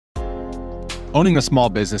Owning a small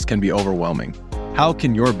business can be overwhelming. How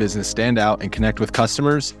can your business stand out and connect with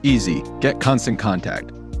customers? Easy. Get Constant Contact.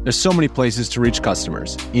 There's so many places to reach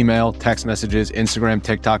customers. Email, text messages, Instagram,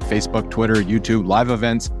 TikTok, Facebook, Twitter, YouTube, live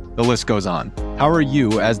events, the list goes on. How are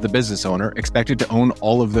you, as the business owner, expected to own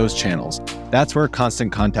all of those channels? That's where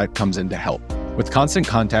Constant Contact comes in to help. With Constant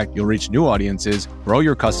Contact, you'll reach new audiences, grow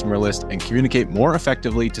your customer list, and communicate more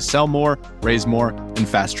effectively to sell more, raise more, and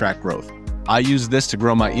fast-track growth. I use this to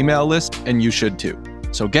grow my email list, and you should too.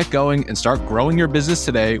 So get going and start growing your business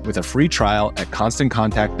today with a free trial at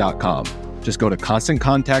ConstantContact.com. Just go to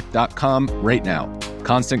ConstantContact.com right now.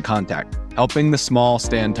 Constant Contact, helping the small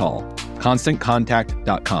stand tall.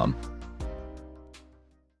 ConstantContact.com.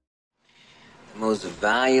 The most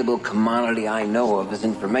valuable commodity I know of is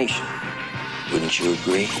information. Wouldn't you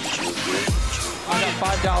agree? I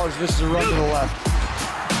got $5. This is a run to the left.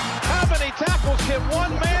 How many tackles can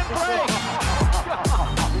one man break?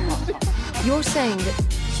 You're saying that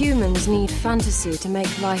humans need fantasy to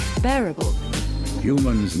make life bearable?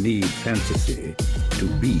 Humans need fantasy to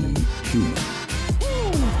be human.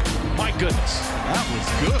 My goodness, that was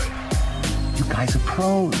good. You guys are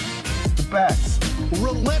pros, the best.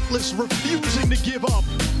 Relentless, refusing to give up.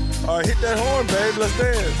 All right, hit that horn, babe. Let's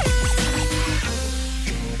dance.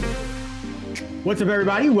 What's up,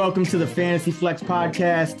 everybody? Welcome to the Fantasy Flex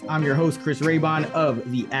Podcast. I'm your host, Chris Raybon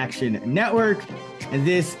of the Action Network, and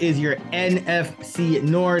this is your NFC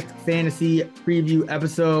North Fantasy Preview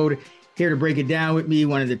episode. Here to break it down with me,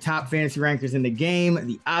 one of the top fantasy rankers in the game,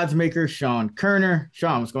 the odds maker, Sean Kerner.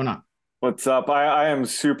 Sean, what's going on? What's up? I am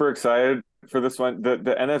super excited for this one. The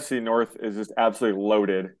NFC North is just absolutely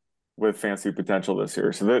loaded with fantasy potential this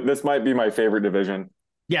year. So this might be my favorite division.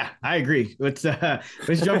 Yeah, I agree. Let's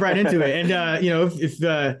jump right into it. And if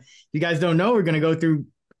you guys don't know, we're going to go through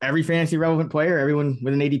every fantasy relevant player, everyone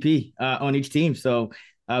with an ADP on each team. So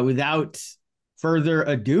without further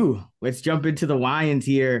ado, let's jump into the Lions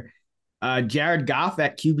here. Jared Goff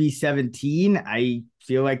at QB 17. I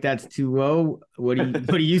feel like that's too low. What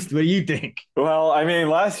do you think? Well, I mean,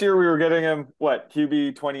 last year we were getting him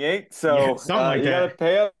QB 28. So yeah, something like you got to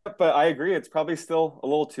pay up. But I agree, it's probably still a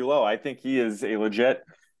little too low. I think he is a legit,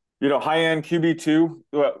 high-end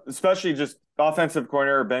QB2, especially just offensive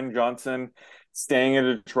coordinator Ben Johnson staying in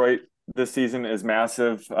Detroit this season is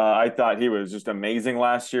massive. I thought he was just amazing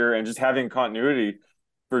last year, and just having continuity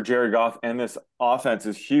for Jared Goff and this offense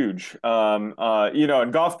is huge. And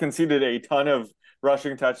Goff conceded a ton of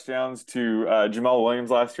rushing touchdowns to Jamal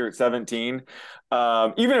Williams last year at 17.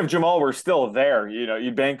 Even if Jamal were still there,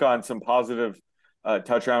 you'd bank on some positive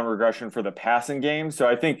touchdown regression for the passing game. So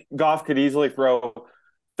I think Goff could easily throw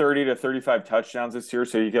 30 to 35 touchdowns this year,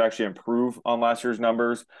 so you could actually improve on last year's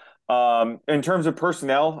numbers. In terms of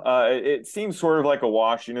personnel, it seems sort of like a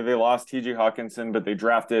wash. They lost TJ Hawkinson, but they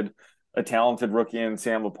drafted a talented rookie in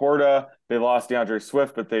Sam Laporta. They lost DeAndre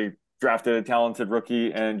Swift, but they drafted a talented rookie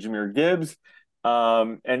in Jahmyr Gibbs.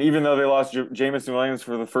 And even though they lost Jameson Williams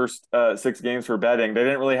for the first 6 games for betting, they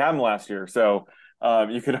didn't really have him last year. So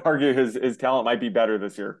you could argue his talent might be better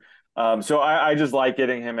this year. So I just like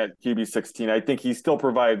getting him at QB 16. I think he still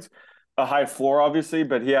provides a high floor, obviously,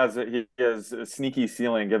 but he has a sneaky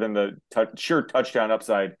ceiling given the sheer touchdown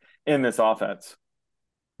upside in this offense.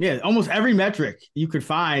 Yeah, almost every metric you could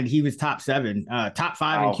find, he was top 7, top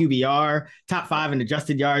 5 in QBR, top 5 in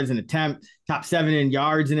adjusted yards in attempt, top 7 in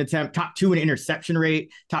yards in attempt, top 2 in interception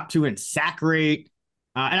rate, top 2 in sack rate.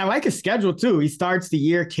 And I like his schedule too. He starts the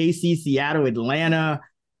year KC, Seattle, Atlanta,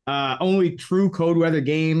 only true cold weather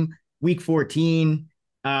game, week 14.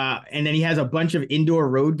 And then he has a bunch of indoor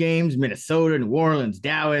road games, Minnesota, New Orleans,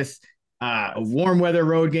 Dallas, a warm weather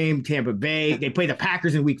road game, Tampa Bay. They play the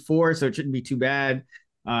Packers in week 4, so it shouldn't be too bad.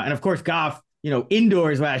 And of course, Goff,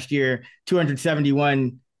 indoors last year,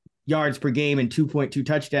 271 yards per game and 2.2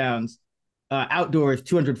 touchdowns. Outdoors,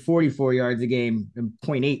 244 yards a game and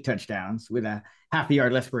 0.8 touchdowns with a half a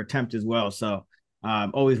yard less per attempt as well. So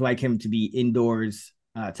always like him to be indoors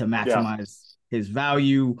to maximize his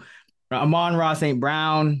value. Amon-Ra St.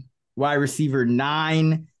 Brown, wide receiver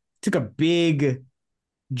 9, took a big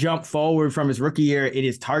jump forward from his rookie year.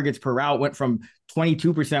 His targets per route went from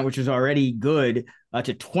 22%, which is already good,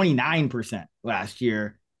 to 29% last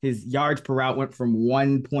year. His yards per route went from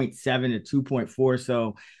 1.7 to 2.4.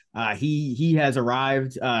 So he has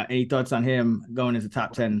arrived. Any thoughts on him going as a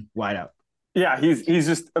top 10 wideout? Yeah, he's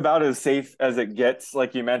just about as safe as it gets.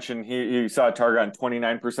 Like you mentioned, he saw a target on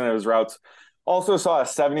 29% of his routes. Also saw a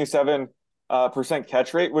 77%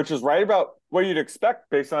 catch rate, which is right about what you'd expect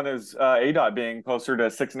based on his ADOT being closer to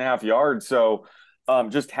 6.5 yards. So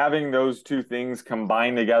just having those two things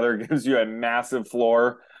combined together gives you a massive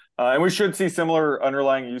floor. And we should see similar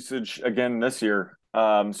underlying usage again this year.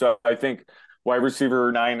 So I think wide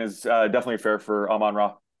receiver 9 is definitely fair for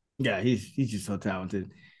Amon-Ra. Yeah, he's just so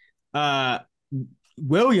talented. Jameson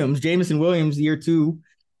Williams, year 2,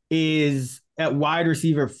 is at wide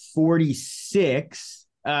receiver 46.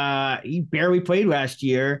 He barely played last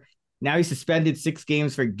year. Now he's suspended 6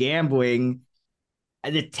 games for gambling.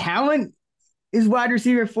 The talent is wide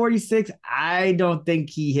receiver 46. I don't think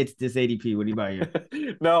he hits this ADP. What do you about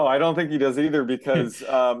you? No, I don't think he does either, because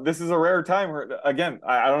this is a rare time where, again,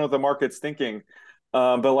 I don't know what the market's thinking.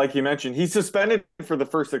 But like you mentioned, he's suspended for the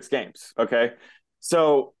first 6 games. Okay.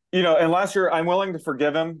 So, and last year, I'm willing to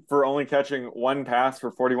forgive him for only catching 1 pass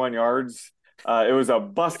for 41 yards. It was a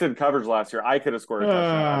busted coverage last year. I could have scored a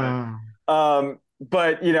touchdown on it.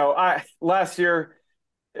 But, last year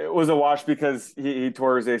it was a wash because he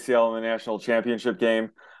tore his ACL in the national championship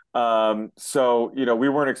game. So, we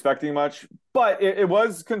weren't expecting much, but it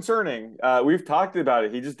was concerning. We've talked about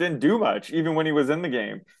it. He just didn't do much, even when he was in the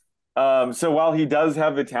game. So while he does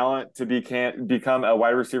have the talent to become a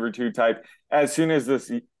wide receiver 2 type, as soon as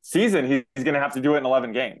this season, he's going to have to do it in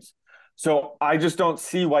 11 games. So I just don't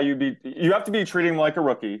see why you have to be treating him like a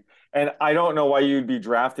rookie. And I don't know why you'd be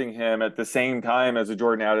drafting him at the same time as a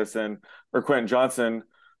Jordan Addison or Quentin Johnson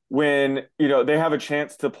when, they have a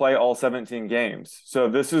chance to play all 17 games. So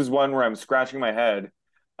this is one where I'm scratching my head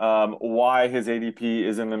why his ADP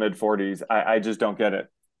is in the mid 40s. I just don't get it.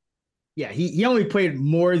 Yeah, he only played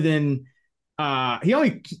more than he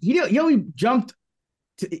only jumped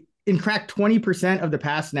to and cracked 20% of the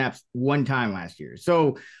pass snaps 1 time last year.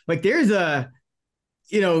 So like there's the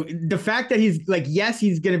fact that he's like, yes,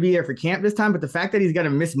 he's going to be there for camp this time, but the fact that he's going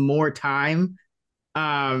to miss more time,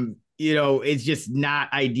 it's just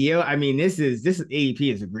not ideal. I mean, this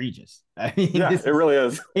ADP is egregious. I mean, it really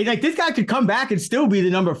is. Like this guy could come back and still be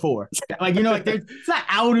the number 4. Like, it's not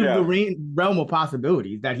out of the realm of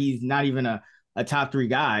possibilities that he's not even a top 3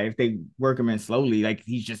 guy if they work him in slowly. Like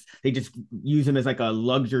they just use him as like a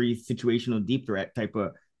luxury situational deep threat type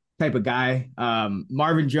of guy.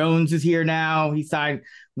 Marvin Jones is here now. He signed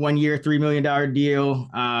 1 year, $3 million deal.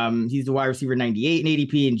 He's the wide receiver 98 in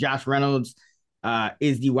ADP, and Josh Reynolds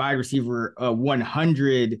is the wide receiver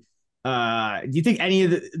 100. Do you think any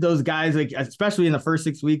of those guys, like especially in the first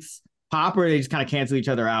 6 weeks, pop, or they just kind of cancel each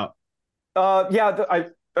other out?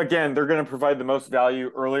 Again, they're going to provide the most value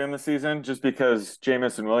early in the season just because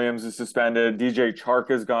Jameson Williams is suspended. DJ Chark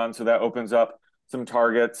is gone, so that opens up some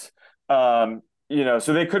targets. So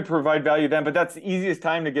they could provide value then, but that's the easiest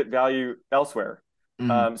time to get value elsewhere.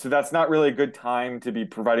 Mm-hmm. So that's not really a good time to be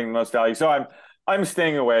providing the most value. So I'm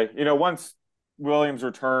staying away. Once Williams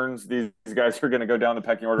returns, these guys are going to go down the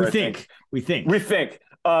pecking order. We think.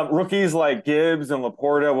 Rookies like Gibbs and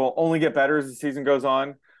Laporta will only get better as the season goes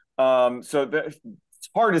on. It's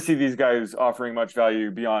hard to see these guys offering much value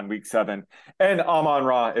beyond week 7. And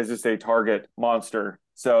Amon-Ra is just a target monster.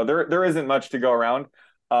 So there isn't much to go around.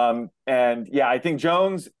 I think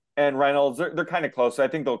Jones and Reynolds, they're kind of close. So I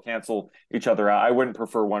think they'll cancel each other out. I wouldn't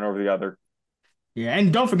prefer one over the other. Yeah,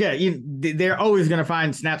 and don't forget, they're always going to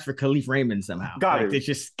find snaps for Khalif Raymond somehow. They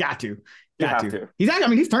just got to.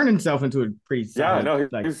 He's turned himself into a pretty solid,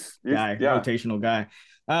 he's rotational guy.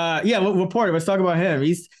 Laporta, let's talk about him.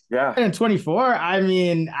 He's in 24. I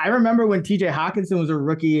mean, I remember when TJ Hawkinson was a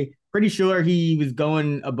rookie, pretty sure he was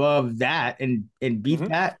going above that and beat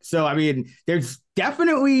that. So, I mean, there's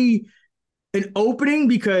definitely an opening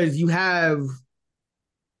because you have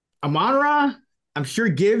Amon-Ra. I'm sure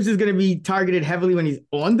Gibbs is going to be targeted heavily when he's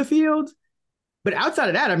on the field. But outside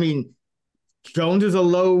of that, I mean, Jones is a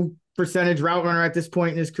low percentage route runner at this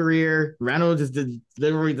point in his career. Reynolds is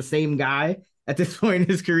literally the same guy at this point in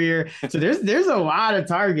his career. So there's a lot of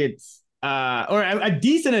targets, or a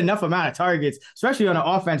decent enough amount of targets, especially on an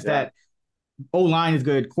offense that O-line is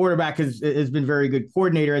good. Quarterback has been very good.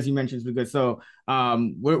 Coordinator, as you mentioned, has been good. So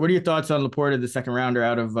what are your thoughts on Laporta, the second rounder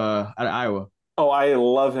out of Iowa? Oh, I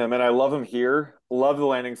love him, and I love him here. Love the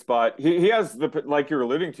landing spot. He has like you're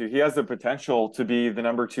alluding to, he has the potential to be the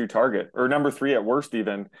number 2 target, or number 3 at worst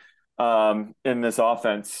even, in this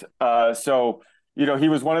offense. He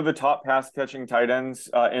was one of the top pass catching tight ends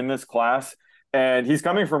in this class, and he's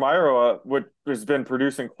coming from Iowa, which has been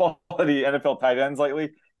producing quality NFL tight ends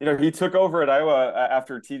lately. He took over at Iowa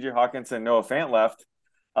after TJ Hawkinson and Noah Fant left,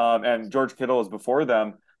 and George Kittle was before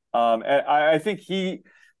them. And I think he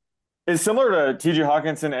is similar to TJ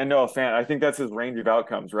Hawkinson and Noah Fant. I think that's his range of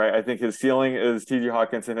outcomes, right? I think his ceiling is TJ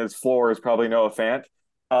Hawkinson. His floor is probably Noah Fant.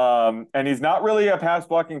 And he's not really a pass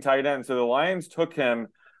blocking tight end. So the Lions took him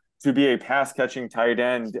to be a pass catching tight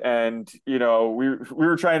end. And, we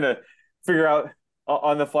were trying to figure out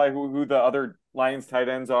on the fly who the other Lions tight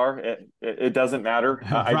ends are. It doesn't matter.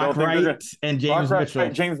 I don't think Wright they're gonna, and James Mitchell.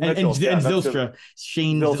 James And Mitchell, and Zylstra.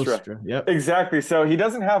 Shane Zylstra. Yep. Exactly. So he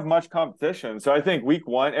doesn't have much competition. So I think week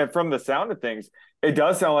one, and from the sound of things, it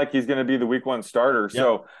does sound like he's going to be the week one starter. Yep.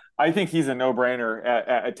 So I think he's a no-brainer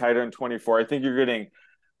at tight end 24. I think you're getting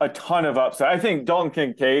a ton of upside. I think Dalton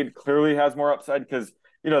Kincaid clearly has more upside because,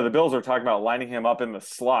 the Bills are talking about lining him up in the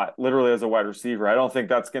slot, literally as a wide receiver. I don't think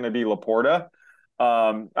that's going to be Laporta.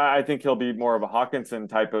 I think he'll be more of a Hawkinson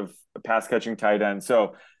type of pass catching tight end.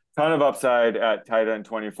 So ton of upside at tight end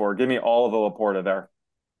 24. Give me all of the Laporta there.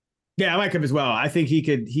 Yeah, I like him as well. I think he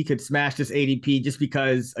could smash this ADP just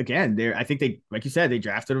because, again, I think they, like you said, they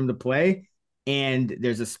drafted him to play, and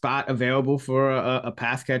there's a spot available for a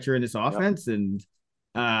pass catcher in this offense. Yep.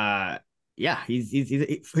 And he's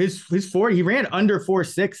his 40. He ran under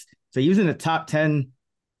 4.6, so he was in the top 10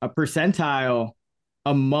 percentile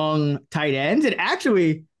among tight ends. And I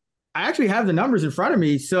actually have the numbers in front of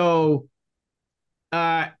me. So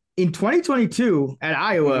in 2022 at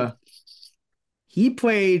Iowa, he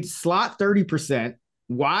played slot 30%,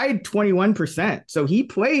 wide 21%. So he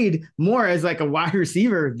played more as like a wide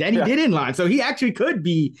receiver than he did in line. So he actually could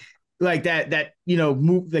be like that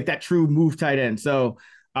move, like that true move tight end. So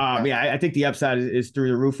I think the upside is through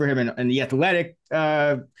the roof for him, and the athletic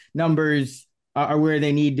numbers are where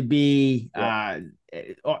they need to be. Yeah.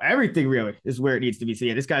 Everything really is where it needs to be. So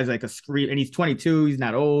this guy's like a scream, and he's 22. He's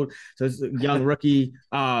not old, so it's a young rookie.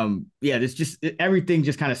 This just everything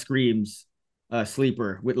just kind of screams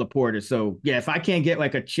sleeper with Laporta. So if I can't get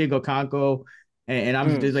like a Chig Okonkwo, and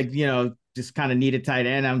I'm just like just kind of need a tight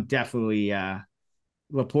end, I'm definitely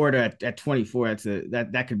Laporta at 24.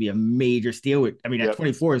 That could be a major steal. At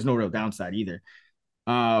 24 is no real downside either.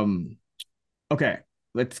 Okay,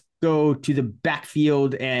 let's go to the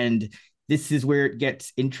backfield, and this is where it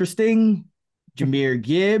gets interesting. Jahmyr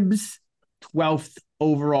Gibbs, 12th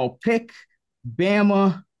overall pick,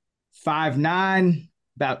 Bama, 5'9",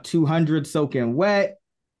 about 200 soaking wet,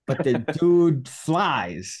 but the dude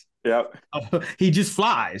flies. Yep. He just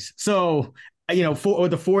flies. So,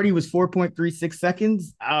 the 40 was 4.36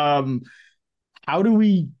 seconds. How do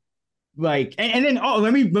we and then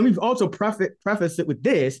let me also preface it with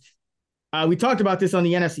this. We talked about this on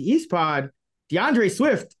the NFC East pod. DeAndre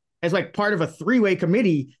Swift, as like part of a 3-way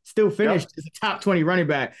committee, still finished as a top 20 running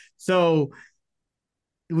back. So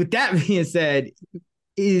with that being said,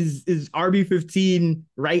 is RB15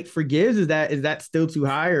 right for Gibbs? Is that still too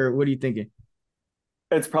high, or what are you thinking?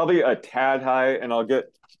 It's probably a tad high, and I'll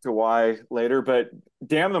get to why later, but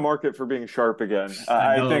damn the market for being sharp again.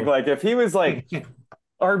 I think like if he was like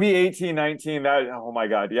RB 18, 19, that, oh my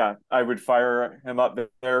God. Yeah, I would fire him up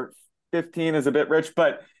there. 15 is a bit rich,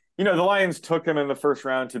 but the Lions took him in the first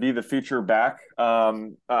round to be the feature back.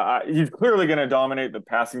 He's clearly going to dominate the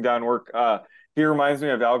passing down work. He reminds me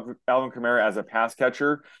of Alvin Kamara as a pass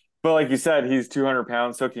catcher, but like you said, he's 200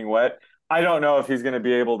 pounds soaking wet. I don't know if he's going to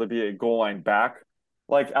be able to be a goal line back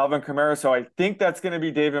like Alvin Kamara. So I think that's going to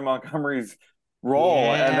be David Montgomery's role.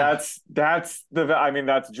 Yeah. And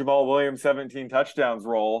that's Jamal Williams' 17 touchdowns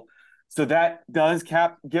role. So that does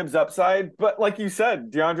cap Gibbs' upside. But like you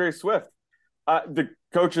said, DeAndre Swift, the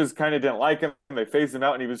coaches kind of didn't like him. They phased him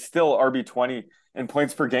out, and he was still RB20 in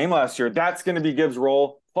points per game last year. That's going to be Gibbs'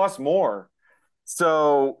 role plus more.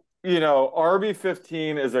 So,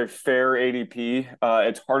 RB15 is a fair ADP.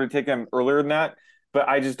 It's hard to take him earlier than that, but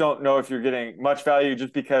I just don't know if you're getting much value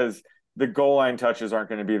just because the goal line touches aren't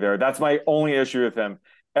going to be there. That's my only issue with him.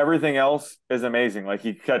 Everything else is amazing. Like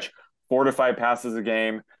he could catch 4 to 5 passes a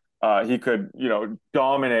game. He could,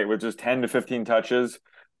 dominate with just 10 to 15 touches.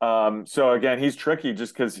 So again, he's tricky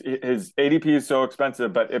just because his ADP is so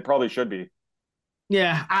expensive, but it probably should be.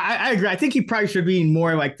 Yeah, I agree. I think he probably should be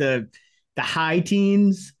more like the high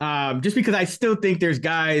teens, just because I still think there's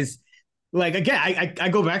guys like, again, I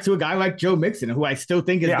go back to a guy like Joe Mixon, who I still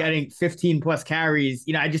think is getting 15 plus carries.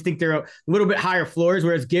 I just think they're a little bit higher floors,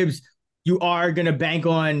 whereas Gibbs, you are going to bank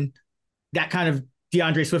on that kind of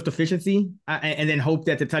DeAndre Swift efficiency and then hope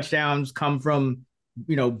that the touchdowns come from,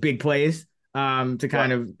 big plays to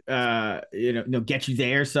kind of, get you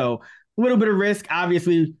there. So a little bit of risk,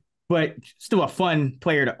 obviously, but still a fun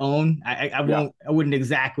player to own. I wouldn't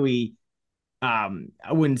exactly, I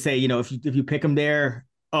wouldn't say, if you pick him there,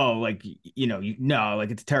 like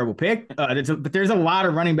it's a terrible pick. But there's a lot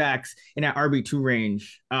of running backs in that RB2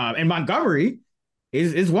 range. And Montgomery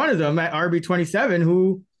is one of them at RB27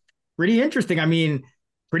 who pretty interesting.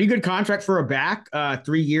 Pretty good contract for a back,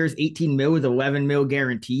 3 years, 18 mil with 11 mil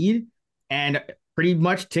guaranteed, and pretty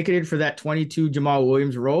much ticketed for that 22 Jamal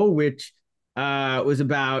Williams role, which was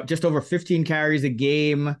about just over 15 carries a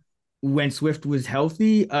game when Swift was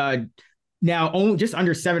healthy. now only just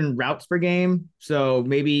under 7 routes per game. So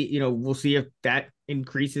maybe, we'll see if that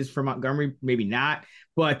increases for Montgomery, maybe not.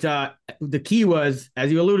 But the key was,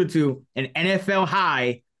 as you alluded to, an NFL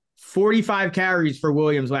high 45 carries for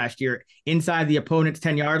Williams last year inside the opponent's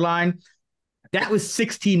 10-yard line. That was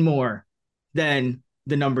 16 more than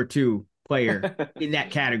the number 2 player in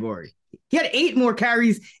that category. He had 8 more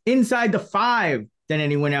carries inside the 5 than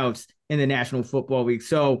anyone else in the National Football League.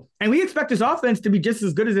 So, and we expect this offense to be just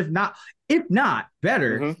as good as, if not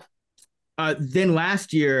better, than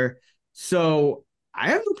last year. So I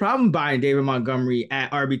have no problem buying David Montgomery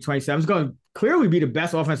at RB27. It's going to clearly be the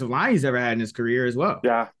best offensive line he's ever had in his career as well.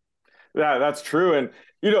 Yeah, that's true. And,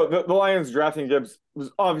 the Lions drafting Gibbs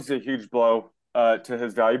was obviously a huge blow to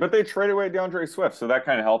his value, but they traded away DeAndre Swift, so that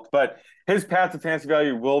kind of helped. But his path to fantasy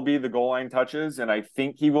value will be the goal line touches, and I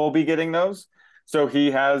think he will be getting those. So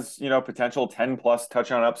he has, potential 10+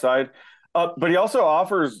 touchdown upside. But he also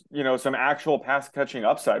offers, some actual pass catching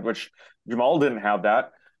upside, which Jamal didn't have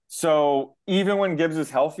that. So even when Gibbs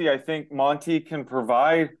is healthy, I think Monty can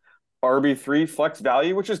provide RB3 flex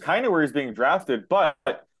value, which is kind of where he's being drafted. But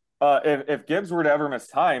if Gibbs were to ever miss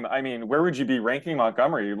time, I mean, where would you be ranking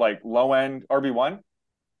Montgomery? Like low end RB1?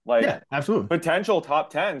 Yeah, absolutely. Potential top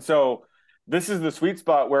 10. So this is the sweet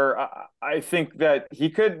spot where I think that he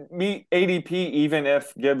could meet ADP even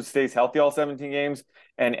if Gibbs stays healthy all 17 games,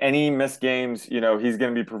 and any missed games, he's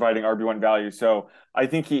going to be providing RB1 value. So I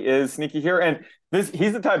think he is sneaky here. And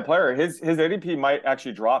he's the type of player, his ADP might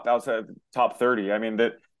actually drop outside of the top 30. I mean,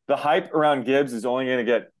 the hype around Gibbs is only going to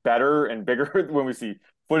get better and bigger when we see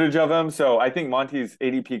footage of him. So I think Monty's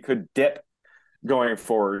ADP could dip going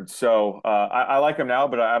forward. So I like him now,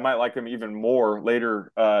 but I might like him even more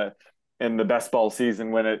later in the best ball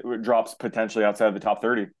season when it drops potentially outside of the top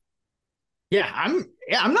 30. Yeah,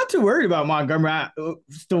 I'm not too worried about Montgomery.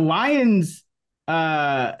 The Lions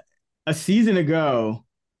a season ago,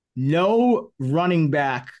 no running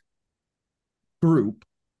back group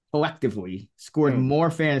collectively scored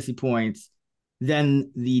more fantasy points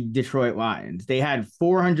than the Detroit Lions. They had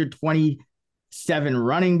 427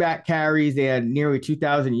 running back carries. They had nearly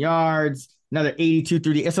 2,000 yards, another 82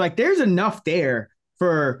 through the. It's like there's enough there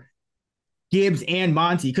for Gibbs and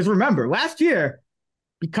Monty. Because remember, last year,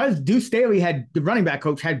 because Deuce Staley the running back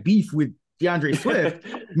coach, had beef with DeAndre Swift,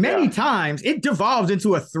 many times it devolved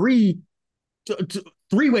into a three-way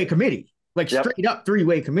committee, like straight up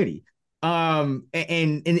three-way committee. And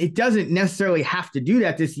it doesn't necessarily have to do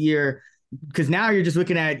that this year, because now you're just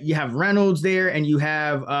looking at, you have Reynolds there, and you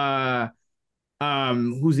have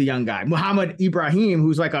who's the young guy, Muhammad Ibrahim,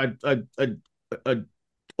 who's like a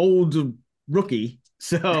old rookie.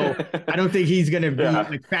 So I don't think he's going to be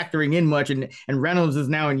like factoring in much. And Reynolds is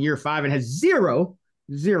now in year 5 and has zero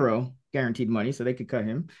guaranteed money, so they could cut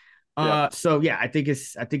him. So yeah, I think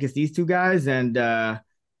it's these two guys, and have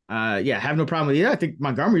no problem with it. I think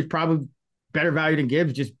Montgomery's probably better value than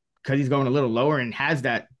Gibbs just because he's going a little lower and has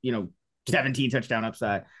that 17 touchdown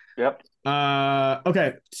upside. Yep.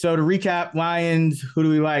 Okay, so to recap, Lions, who do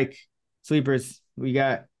we like? Sleepers, we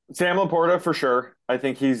got Sam Laporta for sure. I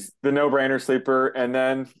think he's the no-brainer sleeper. And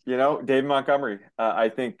then, David Montgomery. I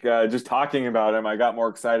think just talking about him, I got more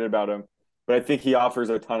excited about him. But I think he offers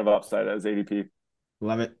a ton of upside as ADP.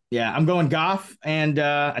 Love it. Yeah, I'm going Goff, and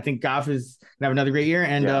I think Goff is going to have another great year.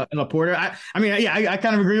 And Laporta, I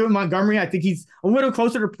kind of agree with Montgomery. I think he's a little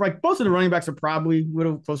closer to, like, both of the running backs are probably a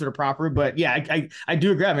little closer to proper. But yeah, I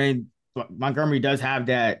do agree. I mean, Montgomery does have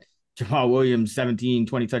that Jamal Williams 17,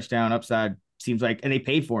 20 touchdown upside, seems like, and they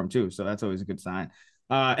paid for him too. So that's always a good sign.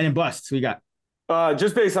 And then busts, we got.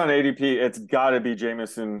 Just based on ADP, it's got to be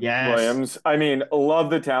Jameson Williams. I mean, love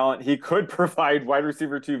the talent. He could provide wide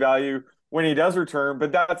receiver 2 value when he does return,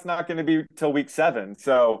 but that's not going to be till week 7.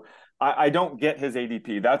 So I don't get his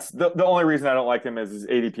ADP. That's the only reason I don't like him is his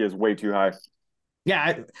ADP is way too high.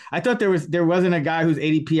 Yeah, I thought there wasn't a guy whose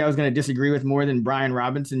ADP I was going to disagree with more than Brian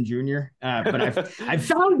Robinson Jr. But I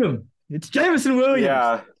found him. It's Jameson Williams.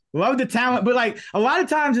 Yeah. Love the talent, but like a lot of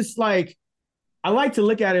times it's like, I like to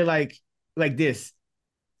look at it like this.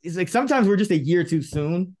 It's like sometimes we're just a year too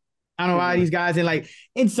soon on a lot of these guys, and like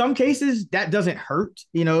in some cases that doesn't hurt.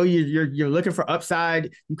 You're looking for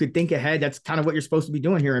upside. You could think ahead. That's kind of what you're supposed to be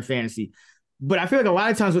doing here in fantasy. But I feel like a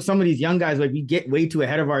lot of times with some of these young guys, like we get way too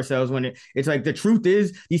ahead of ourselves when it's like the truth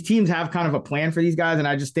is these teams have kind of a plan for these guys, and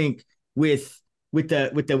I just think with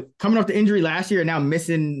the coming off the injury last year and now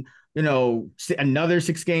missing another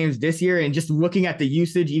 6 games this year, and just looking at the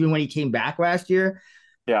usage, even when he came back last year,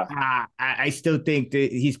 I still think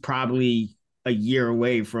that he's probably a year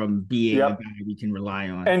away from being a guy we can rely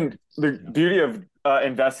on. And the beauty of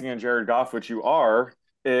investing in Jared Goff, which you are,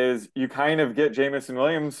 is you kind of get Jamison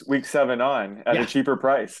Williams week 7 on at a cheaper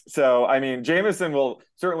price. So, I mean, Jamison will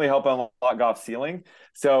certainly help unlock Goff's ceiling.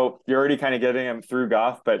 So you're already kind of getting him through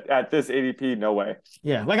Goff, but at this ADP, no way.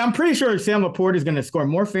 Yeah. Like, I'm pretty sure Sam Laporte is going to score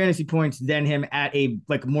more fantasy points than him at a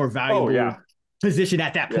more valuable position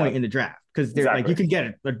at that point in the draft. Because they're like, you can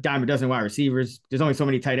get a dime a dozen wide receivers. There's only so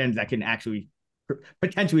many tight ends that can actually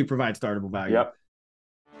potentially provide startable value. Yep.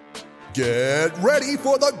 Get ready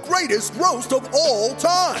for the greatest roast of all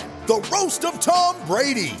time, the Roast of Tom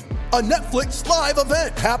Brady, a Netflix live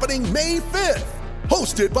event happening May 5th.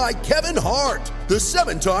 Hosted by Kevin Hart, the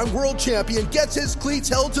 7-time world champion gets his cleats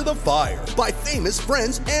held to the fire by famous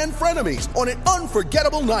friends and frenemies on an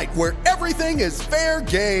unforgettable night where everything is fair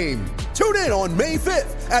game. Tune in on May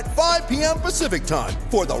 5th at 5 p.m. Pacific time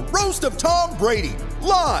for the Roast of Tom Brady,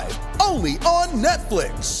 live only on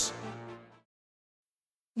Netflix.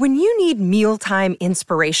 When you need mealtime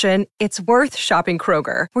inspiration, it's worth shopping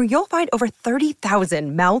Kroger, where you'll find over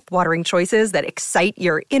 30,000 mouth-watering choices that excite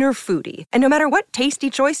your inner foodie. And no matter what tasty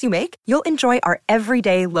choice you make, you'll enjoy our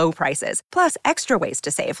everyday low prices, plus extra ways to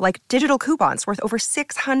save, like digital coupons worth over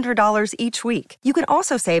 $600 each week. You can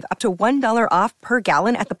also save up to $1 off per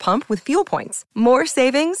gallon at the pump with fuel points. More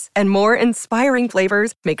savings and more inspiring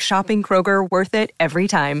flavors make shopping Kroger worth it every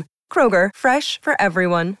time. Kroger, fresh for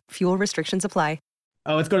everyone. Fuel restrictions apply.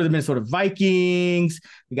 Let's go to the Minnesota Vikings.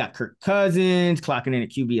 We got Kirk Cousins clocking in at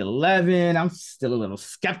QB 11. I'm still a little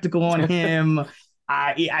skeptical on him.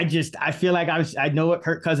 I feel like I know what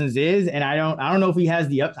Kirk Cousins is, and I don't know if he has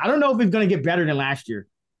the ups. I don't know if he's going to get better than last year.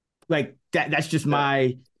 Like that's just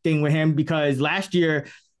my thing with him, because last year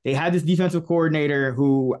they had this defensive coordinator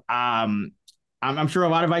who I'm sure a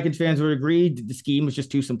lot of Vikings fans would agree the scheme was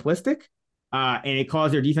just too simplistic, and it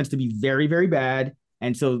caused their defense to be very, very bad.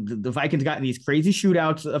 And so the Vikings got in these crazy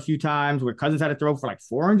shootouts a few times where Cousins had to throw for like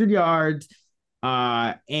 400 yards.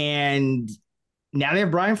 And now they have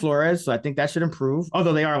Brian Flores, so I think that should improve.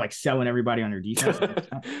 Although they are like selling everybody on their defense.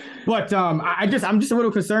 But I'm just a little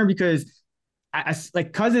concerned because I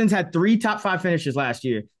like Cousins had 3 top 5 finishes last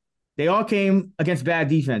year. They all came against bad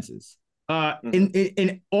defenses.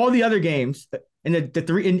 In all the other games, in the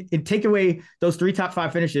three, and take away those 3 top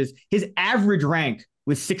 5 finishes, his average rank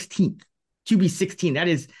was 16th. QB 16. That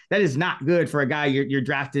is not good for a guy you're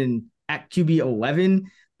drafting at QB 11.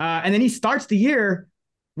 And then he starts the year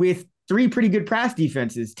with 3 pretty good pass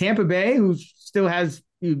defenses. Tampa Bay, who still has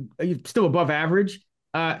still above average.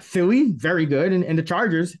 Philly, very good. And the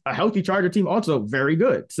Chargers, a healthy Charger team, also very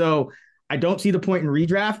good. So I don't see the point in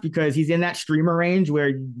redraft because he's in that streamer range where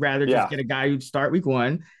you'd rather just get a guy who'd start week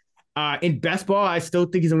 1. In best ball, I still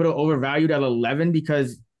think he's a little overvalued at 11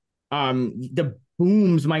 because the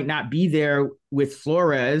booms might not be there with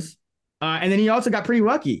Flores. And then he also got pretty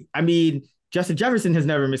lucky. I mean, Justin Jefferson has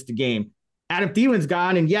never missed a game. Adam Thielen's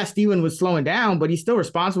gone, and yes, Thielen was slowing down, but he's still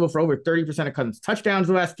responsible for over 30% of Cousins' touchdowns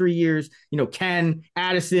the last 3 years. Ken,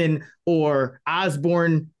 Addison, or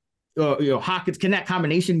Osborne, Hawkins, can that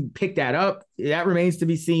combination pick that up? That remains to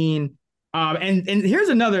be seen. And here's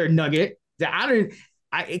another nugget that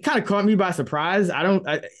it kind of caught me by surprise.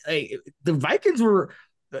 The Vikings were,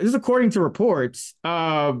 this is according to reports,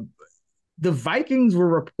 the Vikings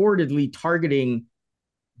were reportedly targeting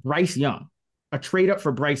Bryce Young, a trade up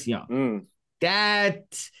for Bryce Young.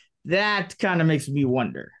 That kind of makes me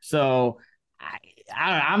wonder. So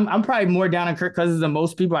I'm probably more down on Kirk Cousins than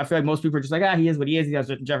most people. I feel like most people are just like, he is what he is. He has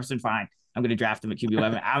Jefferson, fine. I'm going to draft him at QB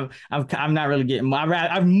 11. I'm not really getting.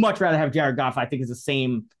 I'd much rather have Jared Goff. I think it's the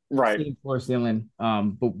same floor ceiling.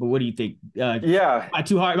 But what do you think? Am I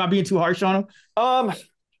too hard? Am I being too harsh on him?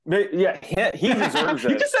 Yeah, he deserves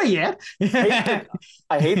it. You can say yeah.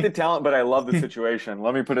 I hate the talent, but I love the situation.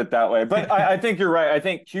 Let me put it that way. But I think you're right. I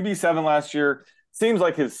think QB 7 last year seems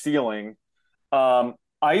like his ceiling.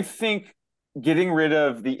 I think getting rid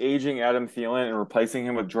of the aging Adam Thielen and replacing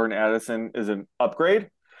him with Jordan Addison is an upgrade.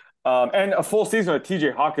 And a full season with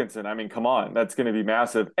TJ Hawkinson. I mean, come on, that's going to be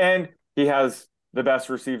massive. And he has the best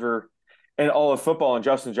receiver in all of football in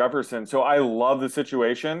Justin Jefferson. So I love the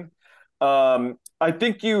situation. I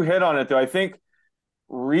think you hit on it, though. I think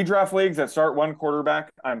redraft leagues that start one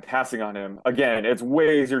quarterback, I'm passing on him. Again, it's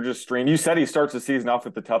way easier just stream. You said he starts the season off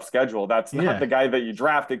with the tough schedule. That's not the guy that you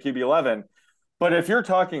draft at QB 11. But if you're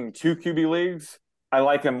talking 2 QB leagues, I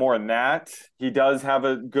like him more than that. He does have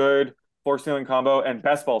a good floor ceiling combo and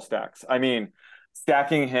best ball stacks. I mean,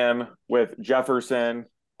 stacking him with Jefferson,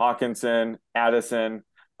 Hawkinson, Addison,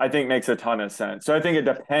 I think makes a ton of sense. So I think it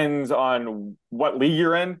depends on what league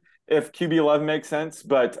you're in, if QB 11 makes sense.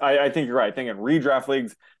 But I think you're right. I think in redraft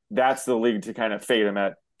leagues, that's the league to kind of fade him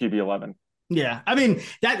at QB 11. Yeah. I mean,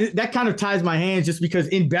 that kind of ties my hands just because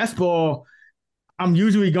in best ball, I'm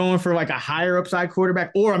usually going for like a higher upside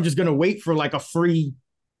quarterback, or I'm just going to wait for like a free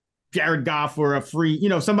Jared Goff or a free,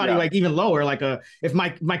 somebody like even lower, like if my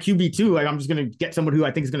QB2, like I'm just going to get somebody who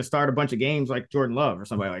I think is going to start a bunch of games like Jordan Love or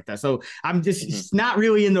somebody like that. So I'm just not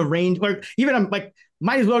really in the range, or even I'm like,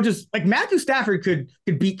 might as well just like Matthew Stafford could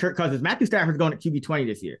beat Kirk Cousins. Matthew Stafford's going at QB20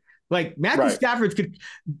 this year. Like Matthew Stafford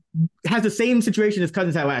has the same situation as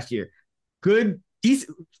Cousins had last year. Good,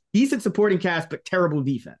 decent supporting cast, but terrible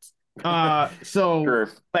defense. So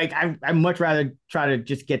like I much rather try to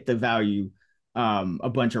just get the value a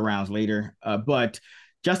bunch of rounds later. But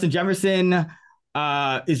Justin Jefferson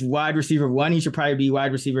is wide receiver 1. He should probably be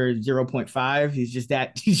wide receiver 0.5. He's just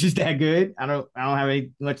that good. I don't have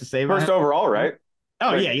much to say about first him. Overall, right?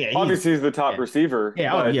 Oh, yeah. Obviously, he's the top receiver.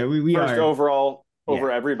 Yeah, we first are. overall over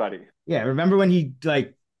everybody. Yeah, remember when he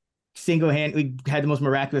like single-handedly had the most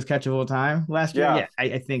miraculous catch of all time last year? Yeah,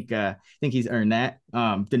 I think he's earned that.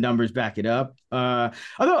 The numbers back it up.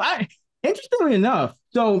 Although interestingly enough,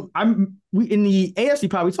 so we in the AFC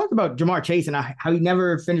pod, we talked about Jamar Chase and how he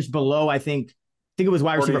never finished below, I think it was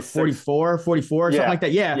wide receiver 44 or something like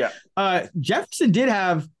that. Yeah. Jefferson did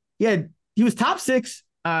have, he was top 6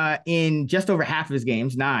 in just over half of his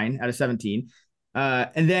games, 9 out of 17.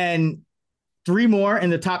 And then 3 more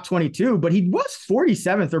in the top 22, but he was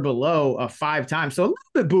 47th or below 5 times. So a little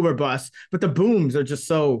bit boom or bust, but the booms are just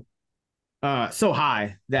so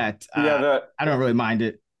high that I don't really mind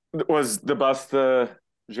it. Was the bust the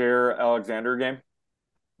Jair Alexander game?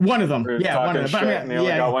 One of them. Yeah, one of them. But and they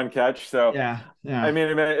only got 1 catch. So yeah. I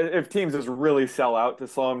mean, if teams just really sell out to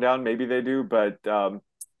slow him down, maybe they do, but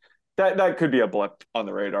that could be a blip on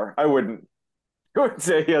the radar. I wouldn't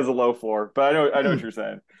say he has a low floor, but I know what you're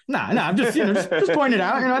saying. No, I'm just just pointing it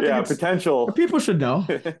out. I think potential. People should know.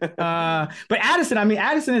 But Addison,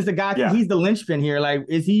 Addison is the guy. Yeah. He's the linchpin here. Like,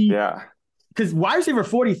 is he? Yeah. Because wide receiver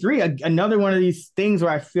 43, another one of these things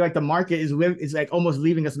where I feel like the market is like almost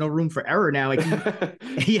leaving us no room for error now. Like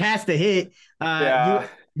he has to hit.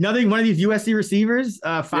 Another one of these USC receivers,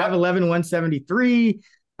 5'11", 173,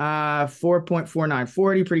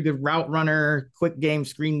 4.4940, pretty good route runner, quick game,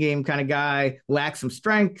 screen game kind of guy. Lacks some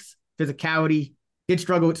strength, physicality. Did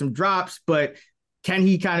struggle with some drops, but can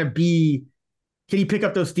he pick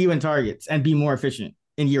up those stealing targets and be more efficient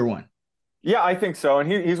in year 1? Yeah, I think so.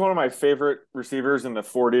 And he's one of my favorite receivers in the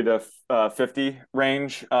 40 to 50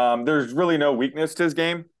 range. There's really no weakness to his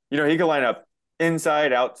game. He can line up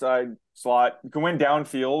inside, outside, slot. He can win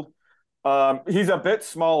downfield. He's a bit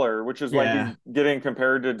smaller, which is why he's getting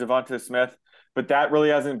compared to Devonta Smith. But that really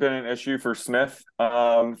hasn't been an issue for Smith,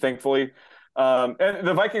 thankfully. And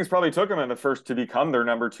the Vikings probably took him in the first to become their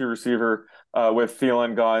number 2 receiver with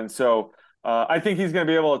Thielen gone. So I think he's going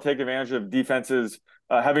to be able to take advantage of defenses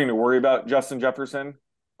having to worry about Justin Jefferson.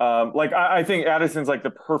 I think Addison's like the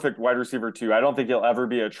perfect wide receiver 2. I don't think he'll ever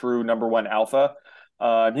be a true number 1 alpha.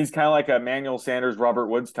 He's kind of like a Manuel Sanders, Robert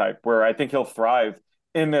Woods type, where I think he'll thrive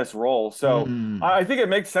in this role. So I think it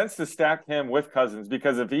makes sense to stack him with Cousins,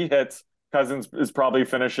 because if he hits, Cousins is probably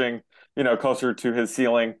finishing, closer to his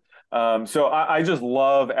ceiling. So I just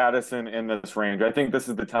love Addison in this range. I think this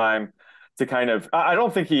is the time to kind of, I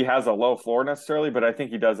don't think he has a low floor necessarily, but I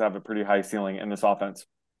think he does have a pretty high ceiling in this offense.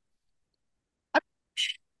 I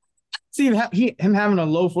see him having a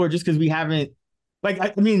low floor just because we haven't,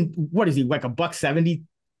 what is he, like $170,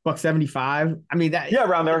 $175?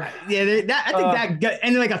 Around there. Yeah, I think that,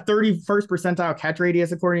 and like a 31st percentile catch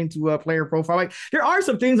radius according to a player profile. Like there are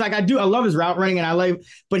some things like I love his route running, and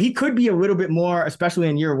but he could be a little bit more, especially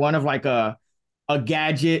in year 1, of like a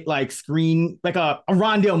gadget, like screen, like a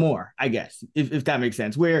Rondale Moore, I guess, if that makes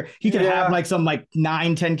sense, where he could have like some like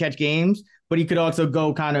 9-10 catch games, but he could also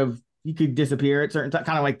go he could disappear at certain times,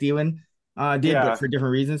 kind of like Thielen did, but for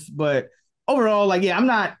different reasons. But overall, I'm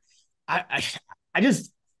not, I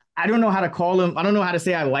don't know how to call him. I don't know how to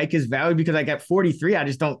say I like his value, because like at 43, I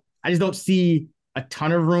just don't see a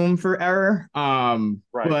ton of room for error.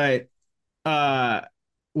 But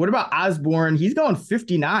what about Osborne? He's going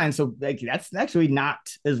 59, so like that's actually not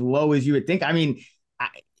as low as you would think.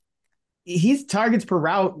 His targets per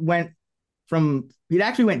route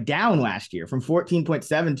actually went down last year from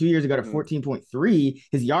 14.7 2 years ago to 14.3.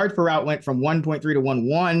 His yards per route went from 1.3 to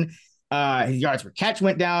 1.1. His yards per catch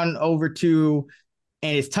went down over 2,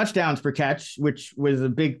 and his touchdowns per catch, which was a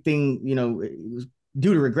big thing, it was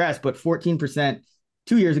due to regress, but 14%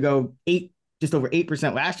 2 years ago, just over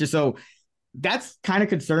 8% last year. So that's kind of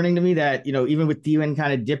concerning to me that, even with Thielen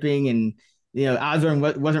kind of dipping and, Osborne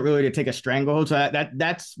wasn't really to take a stranglehold. So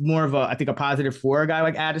that's more of I think a positive for a guy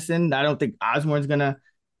like Addison. I don't think Osborne's going to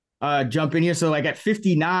jump in here. So like at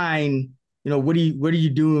 59, what are you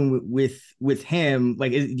doing with him?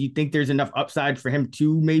 Like, do you think there's enough upside for him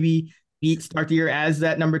to maybe start the year as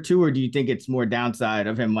that number 2, or do you think it's more downside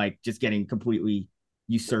of him like just getting completely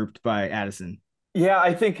usurped by Addison? Yeah,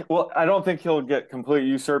 I don't think he'll get completely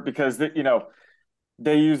usurped because they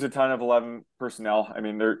use a ton of 11 personnel. I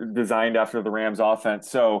mean, they're designed after the Rams offense.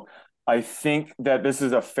 So I think that this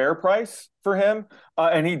is a fair price for him.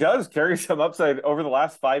 And he does carry some upside. Over the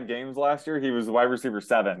last 5 games last year, he was the wide receiver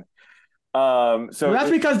 7. So that's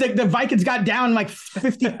because the Vikings got down like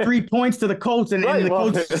 53 points to the Colts, and the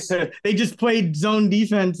Colts they just played zone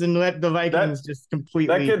defense and let the Vikings just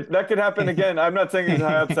completely. That could happen again. I'm not saying he's a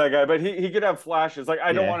high upside guy, but he could have flashes. Like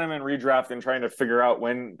I don't want him in redraft and trying to figure out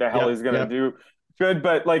when the hell he's going to do good.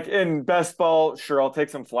 But like in best ball, sure, I'll take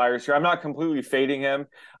some flyers here. I'm not completely fading him.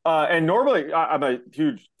 And normally I'm a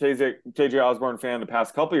huge KJ Osborne fan the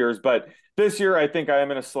past couple of years, but this year I think I am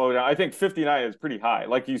going to slow down. I think 59 is pretty high.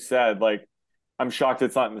 Like you said, like I'm shocked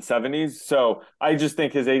it's not in the 70s. So I just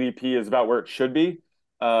think his ADP is about where it should be.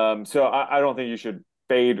 So I don't think you should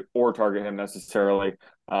fade or target him necessarily.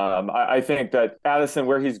 I think that Addison,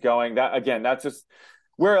 where he's going, that's just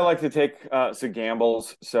where I like to take some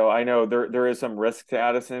gambles. So I know there is some risk to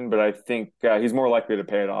Addison, but I think he's more likely to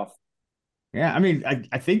pay it off. Yeah, I mean,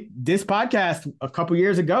 I think this podcast a couple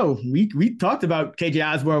years ago, we talked about KJ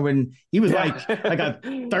Osborne when he was like a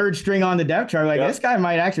 3rd string on the depth chart. Like this guy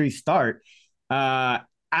might actually start. I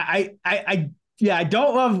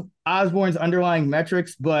don't love Osborne's underlying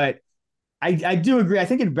metrics, but I do agree. I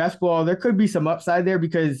think in best ball there could be some upside there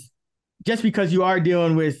because you are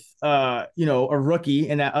dealing with a rookie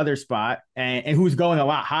in that other spot and who's going a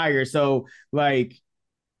lot higher. So like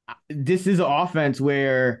this is an offense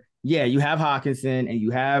where you have Hawkinson and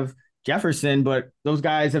you have Jefferson, but those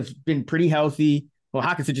guys have been pretty healthy. Well,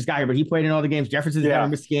 Hawkinson just got here, but he played in all the games. Jefferson's never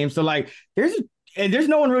missed games. So like there's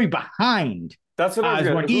no one really behind. That's what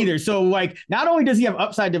I was either. So like, not only does he have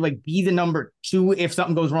upside to like be the number 2 if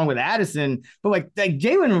something goes wrong with Addison, but like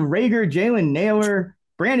Jalen Reagor, Jalen Naylor,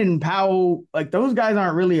 Brandon Powell, like those guys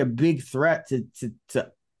aren't really a big threat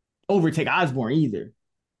to overtake Osborne either.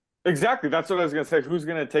 Exactly. That's what I was going to say. Who's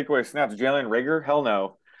going to take away snaps? Jalen Reagor? Hell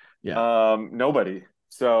no. Yeah. Nobody.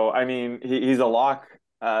 So, I mean, he's a lock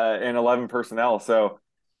in 11 personnel. So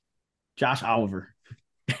Josh Oliver.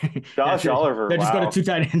 Oliver. They're just going to 2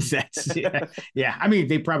 tight end sets. Yeah. I mean,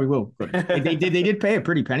 they probably will. They did pay a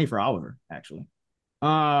pretty penny for Oliver, actually.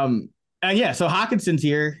 So Hawkinson's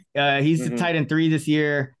here. He's the tight end 3 this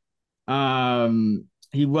year.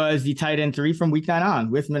 He was the tight end 3 from week 9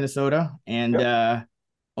 on with Minnesota, and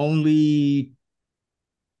only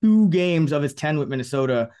 2 games of his 10 with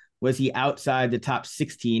Minnesota was he outside the top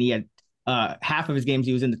 16. He had half of his games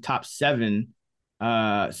he was in the top 7.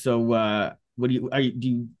 What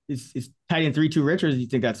is tight end 3 too rich, or do you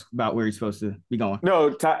think that's about where he's supposed to be going?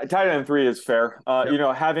 No, tight end 3 is fair.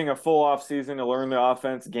 Having a full off season to learn the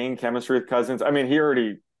offense, gain chemistry with Cousins. I mean, he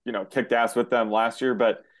already, kicked ass with them last year,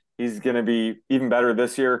 but he's going to be even better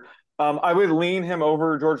this year. I would lean him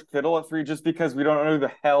over George Kittle at 3 just because we don't know who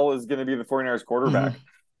the hell is going to be the 49ers quarterback.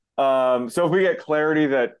 So if we get clarity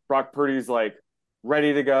that Brock Purdy's like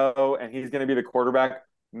ready to go and he's going to be the quarterback,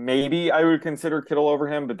 maybe I would consider Kittle over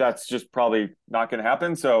him, but that's just probably not going to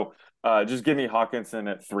happen. So just give me Hawkinson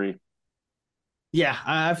at 3. Yeah,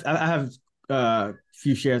 I have a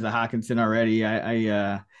few shares of Hawkinson already.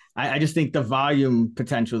 I just think the volume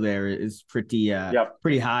potential there is pretty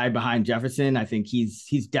high behind Jefferson. I think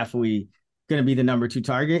he's definitely going to be the number 2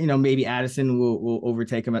 target. Maybe Addison will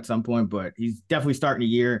overtake him at some point, but he's definitely starting a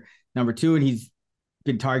year number 2, and he's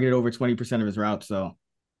been targeted over 20% of his routes. So,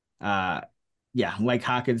 like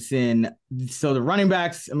Hawkinson. So the running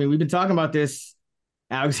backs, I mean, we've been talking about this.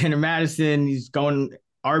 Alexander Mattison, he's going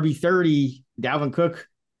RB 30. Dalvin Cook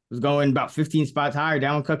was going about 15 spots higher.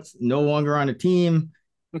 Dalvin Cook's no longer on the team.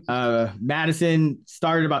 Madison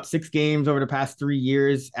started about 6 games over the past 3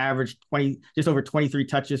 years, averaged just over 23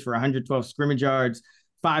 touches for 112 scrimmage yards,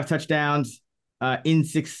 5 touchdowns in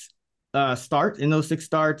 6 starts. In those 6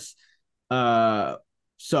 starts,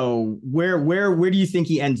 so where do you think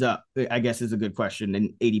he ends up? I guess is a good question.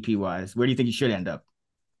 And ADP wise, where do you think he should end up?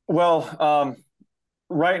 Well,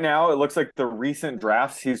 right now it looks like the recent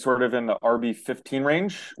drafts he's sort of in the RB 15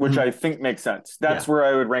 range, which I think makes sense. That's where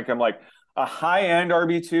I would rank him, like a high-end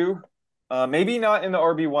RB2, maybe not in the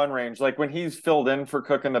RB1 range. Like when he's filled in for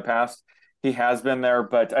Cook in the past, he has been there,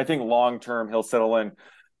 but I think long-term he'll settle in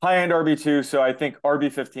high-end RB2. So I think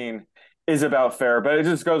RB15 is about fair, but it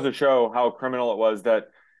just goes to show how criminal it was that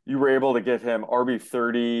you were able to get him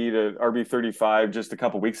RB30 to RB35 just a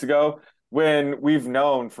couple weeks ago, when we've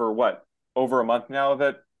known for over a month now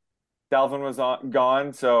that Dalvin was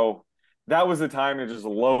gone. So that was the time to just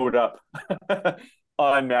load up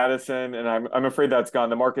on Madison, and I'm afraid that's gone.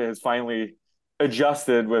 The market has finally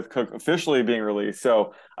adjusted with Cook officially being released.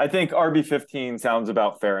 So I think RB15 sounds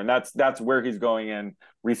about fair, and that's where he's going in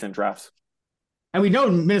recent drafts. And we know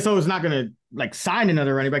Minnesota's not going to like sign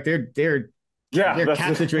another running back. Their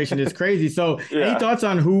cap situation is crazy. So any thoughts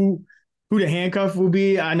on who the handcuff will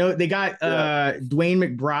be? I know they got Dwayne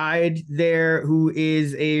McBride there, who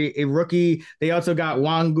is a rookie. They also got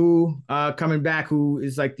Wangu coming back, who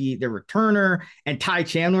is like the returner, and Ty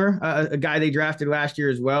Chandler, a guy they drafted last year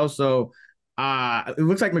as well. So it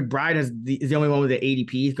looks like McBride is the only one with the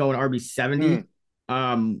ADP. He's going RB70.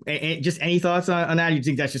 And just any thoughts on that? You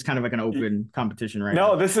think that's just kind of like an open competition right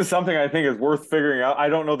now? No, this is something I think is worth figuring out. I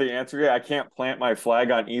don't know the answer yet. I can't plant my flag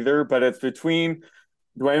on either, but it's between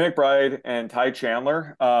Dwayne McBride and Ty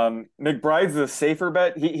Chandler. McBride's the safer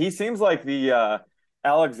bet. He seems like the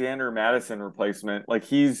Alexander Madison replacement. Like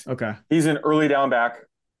he's an early down back.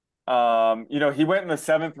 He went in the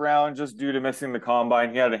 7th round just due to missing the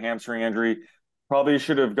combine. He had a hamstring injury. Probably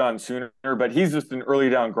should have gone sooner, but he's just an early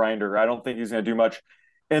down grinder. I don't think he's going to do much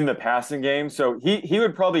in the passing game. So he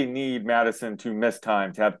would probably need Madison to miss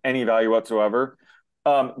time to have any value whatsoever.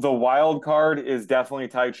 The wild card is definitely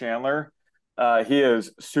Ty Chandler. He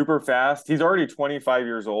is super fast. He's already 25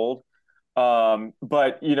 years old.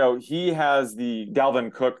 But he has the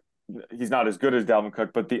Dalvin Cook. He's not as good as Dalvin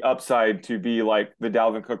Cook, but the upside to be like the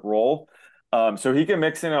Dalvin Cook role. So he can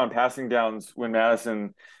mix in on passing downs when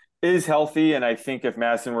Madison is healthy, and I think if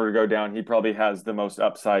Madison were to go down, he probably has the most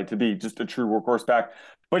upside to be just a true workhorse back.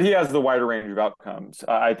 But he has the wider range of outcomes.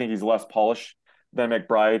 I think he's less polished than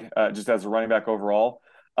McBride, just as a running back overall.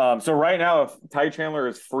 So right now, if Ty Chandler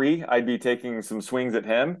is free, I'd be taking some swings at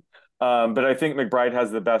him. But I think McBride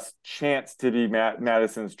has the best chance to be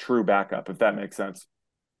Madison's true backup, if that makes sense.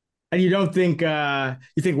 And you don't think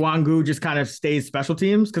you think Wangu just kind of stays special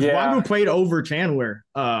teams? Because Wangu played over Chandler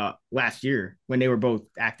last year when they were both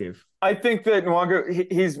active. I think that Wangu,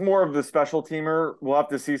 he's more of the special teamer. We'll have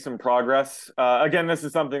to see some progress. Again, this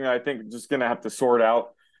is something that I think just going to have to sort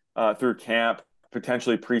out through camp,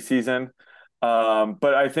 potentially preseason.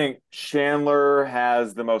 But I think Chandler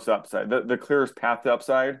has the most upside, the clearest path to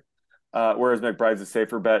upside, whereas McBride's a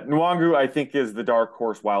safer bet. Nwangu, I think, is the dark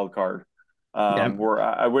horse wild card. Where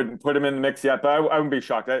I wouldn't put him in the mix yet, but I wouldn't be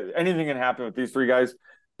shocked. Anything can happen with these three guys.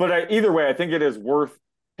 But either way, I think it is worth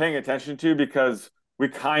paying attention to because we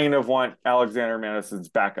kind of want Alexander Madison's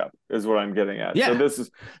backup, is what I'm getting at. Yeah. So this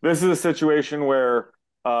is a situation where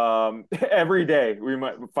every day we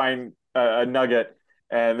might find a nugget,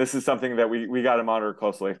 and this is something that we got to monitor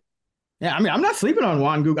closely. Yeah, I mean, I'm not sleeping on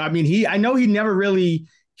Wangu. I mean, I know he never really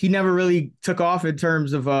took off in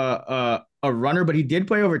terms of a runner, but he did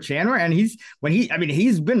play over Chandler, and he's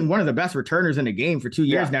been one of the best returners in the game for 2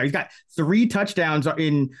 years now. He's got 3 touchdowns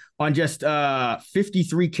on just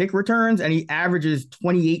 53 kick returns, and he averages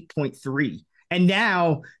 28.3. And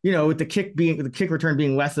now, with the kick return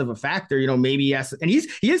being less of a factor, maybe yes. And he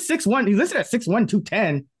is 6'1". He's listed at 6'1",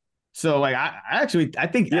 210. So like I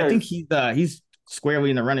think he's squarely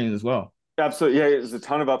in the running as well. Absolutely. Yeah, there's a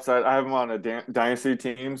ton of upside. I have him on a dynasty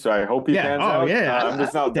team, so I hope he pans out. Yeah. I'm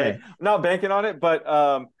just not banking on it. But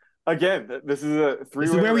again, this is a 3-way.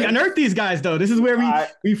 This is where we unearthed these guys, though. This is where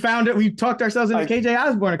we found it. We talked ourselves into KJ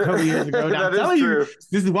Osborne a couple years ago. Now, I'm telling you,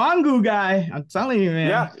 this is Wangu guy. I'm telling you, man.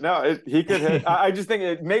 Yeah, no, he could hit. I just think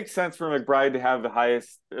it makes sense for McBride to have the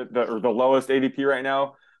highest or the lowest ADP right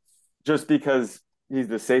now, just because he's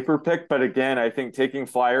the safer pick, but again, I think taking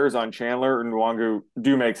flyers on Chandler and Nwangu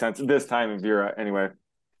do make sense this time of year anyway.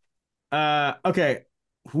 Okay.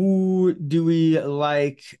 Who do we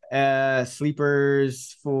like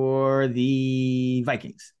sleepers for the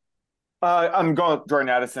Vikings? I'm going with Jordan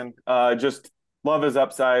Addison. Just love his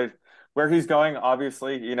upside. Where he's going,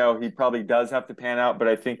 obviously, he probably does have to pan out, but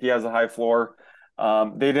I think he has a high floor.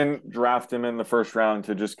 They didn't draft him in the first round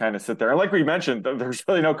to just kind of sit there. And like we mentioned, there's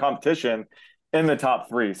really no competition in the top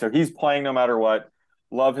 3. So he's playing no matter what.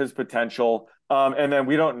 Love his potential. And then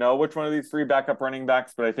we don't know which one of these 3 backup running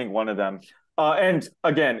backs, but I think one of them. And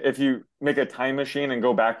again, if you make a time machine and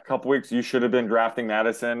go back a couple weeks, you should have been drafting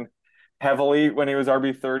Madison heavily when he was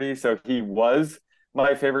RB30. So he was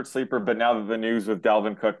my favorite sleeper. But now that the news with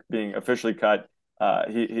Dalvin Cook being officially cut,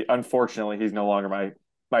 he unfortunately, he's no longer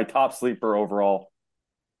my top sleeper overall.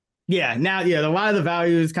 Yeah, now, a lot of the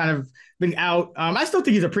value is kind of been out. I still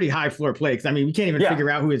think he's a pretty high floor play because, we can't even figure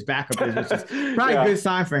out who his backup is, which is probably a good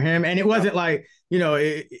sign for him. And it wasn't like,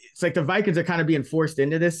 it's like the Vikings are kind of being forced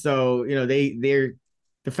into this. So, they're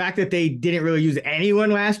the fact that they didn't really use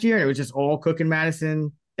anyone last year and it was just all Cook and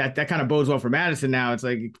Madison, that kind of bodes well for Madison now. It's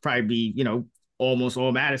like it could probably be, almost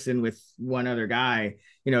all Madison with one other guy.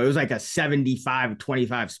 It was like a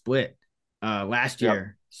 75-25 split last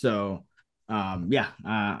year. So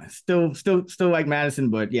still like Madison,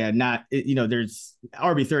 but not, there's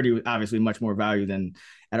RB30 obviously much more value than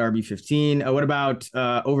at RB15. What about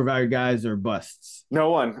overvalued guys or busts? No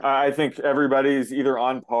one. I think everybody's either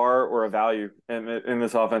on par or a value in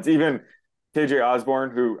this offense. Even KJ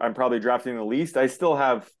Osborne, who I'm probably drafting the least, I still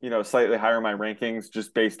have, slightly higher in my rankings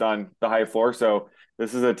just based on the high floor. So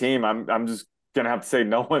this is a team I'm just going to have to say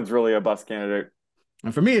no one's really a bust candidate.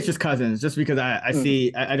 And for me, it's just Cousins, just because I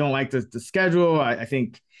see, I don't like the schedule. I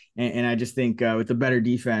think, and I just think with the better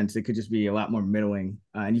defense, it could just be a lot more middling.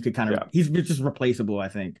 And you could he's just replaceable, I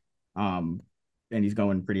think. And he's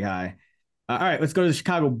going pretty high. All right, let's go to the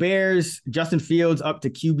Chicago Bears. Justin Fields up to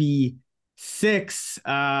QB6.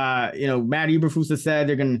 Matt Eberflus has said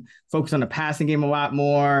they're going to focus on the passing game a lot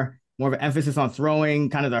more of an emphasis on throwing,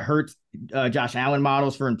 kind of the Hurts, Josh Allen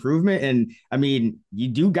models for improvement. And I mean, you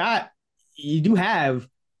do have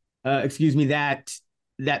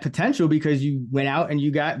that potential because you went out and you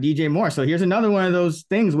got DJ Moore. So here's another one of those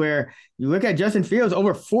things where you look at Justin Fields,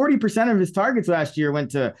 over 40% of his targets last year went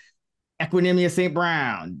to Equinemius St.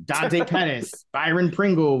 Brown, Dante Pettis, Byron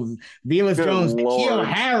Pringle, Velus Jones, N'Keal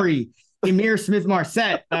Harry, Emir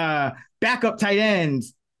Smith-Marset, backup tight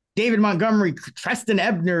ends, David Montgomery, Treston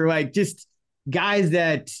Ebner, like just guys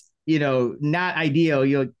that, not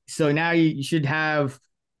ideal. So now you should have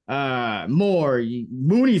more.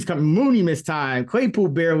 Mooney's coming. Mooney missed time. Claypool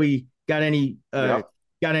barely got any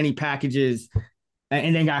packages,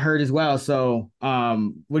 and then got hurt as well. So,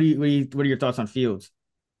 what are your thoughts on Fields?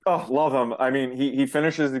 Oh, love him. I mean, he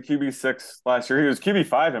finishes the QB6 last year. He was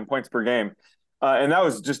QB5 in points per game, and that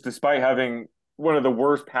was just despite having one of the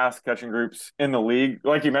worst pass catching groups in the league.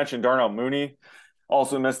 Like you mentioned, Darnell Mooney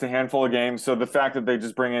also missed a handful of games. So the fact that they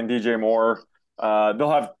just bring in DJ Moore. They'll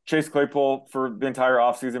have Chase Claypool for the entire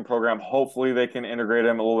offseason program. Hopefully they can integrate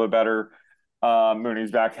him a little bit better. Mooney's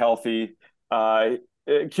back healthy.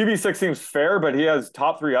 QB6 seems fair, but he has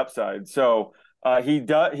top 3 upside. So he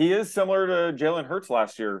is similar to Jalen Hurts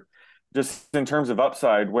last year, just in terms of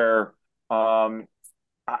upside, where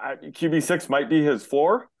QB6 might be his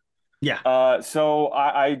floor. Yeah. So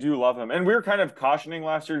I do love him. And we were kind of cautioning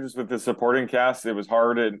last year just with the supporting cast. It was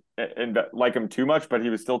hard and like him too much, but he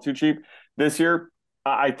was still too cheap. This year,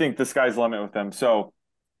 I think the sky's the limit with him. So,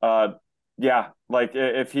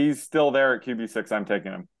 if he's still there at QB6, I'm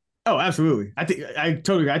taking him. Oh, absolutely. I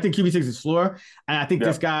totally agree. I think QB6 is floor, and I think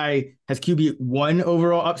this guy has QB1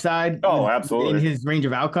 overall upside. Oh, absolutely. In his range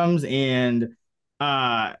of outcomes. And it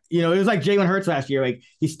was like Jalen Hurts last year. Like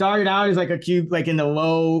he started out as like a QB, like in the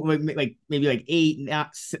low, like maybe like 8,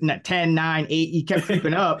 10, 9, 8. He kept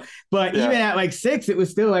creeping up, but even at like 6, it was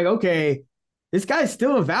still like, okay, this guy's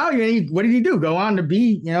still a value. And what did he do? Go on to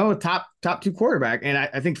be, a top 2 quarterback. And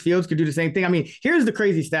I think Fields could do the same thing. I mean, here's the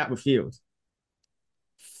crazy stat with Fields.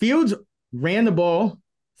 Fields ran the ball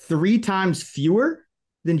 3 times fewer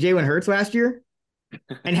than Jalen Hurts last year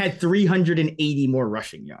and had 380 more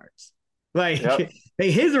rushing yards.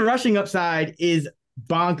 His rushing upside is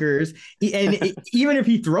bonkers. And even if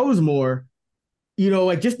he throws more,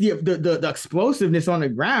 just the explosiveness on the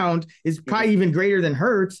ground is probably even greater than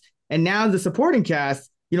Hurts. And now the supporting cast,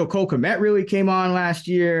 Cole Kmet really came on last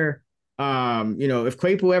year. If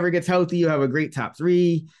Claypool ever gets healthy, you have a great top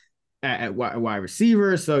 3 at wide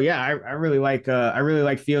receiver. So I really like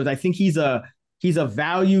Fields. I think he's a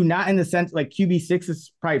value, not in the sense like QB6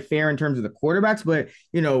 is probably fair in terms of the quarterbacks, but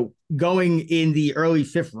going in the early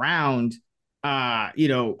 5th round,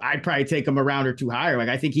 I'd probably take him a round or 2 higher. Like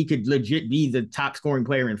I think he could legit be the top scoring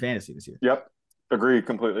player in fantasy this year. Yep, agree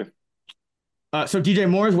completely. So DJ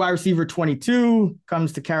Moore's wide receiver 22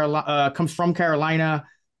 comes from Carolina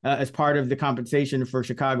as part of the compensation for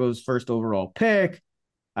Chicago's first overall pick.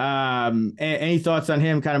 Any thoughts on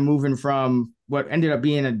him kind of moving from what ended up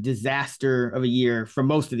being a disaster of a year for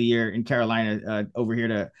most of the year in Carolina over here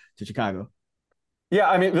to Chicago? Yeah,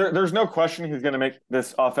 I mean, there's no question he's going to make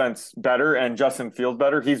this offense better and Justin Fields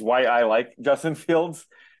better. He's why I like Justin Fields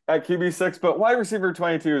at QB6, but wide receiver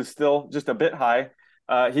 22 is still just a bit high.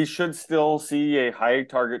 He should still see a high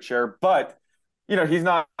target share, but he's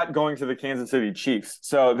not going to the Kansas City Chiefs.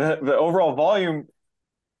 So the overall volume,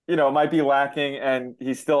 might be lacking, and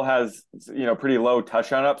he still has, pretty low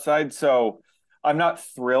touchdown upside. So I'm not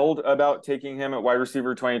thrilled about taking him at wide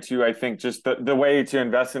receiver 22. I think just the way to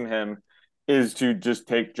invest in him is to just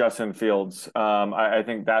take Justin Fields. I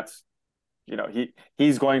think that's,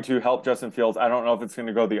 he's going to help Justin Fields. I don't know if it's going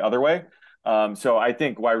to go the other way. So I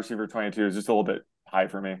think wide receiver 22 is just a little bit high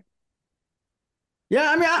for me. Yeah,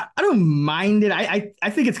 I mean, I don't mind it. I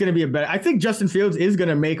think it's going to be a better. I think Justin Fields is going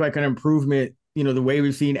to make like an improvement. The way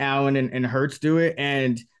we've seen Allen and Hurts do it,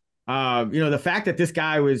 and the fact that this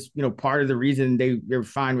guy was part of the reason they were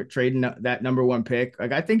fine with trading that number one pick.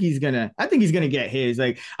 Like I think he's gonna get his.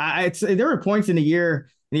 Like there were points in the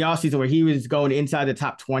offseason where he was going inside the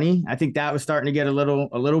top 20. I think that was starting to get a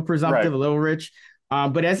little presumptive, a little rich.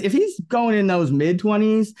 But if he's going in those mid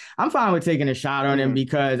 20s, I'm fine with taking a shot on him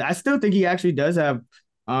because I still think he actually does have,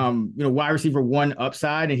 wide receiver one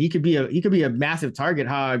upside, and he could be a massive target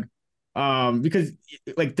hog. Because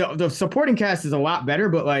like the supporting cast is a lot better,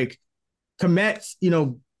 but like Kmet's,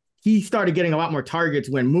 he started getting a lot more targets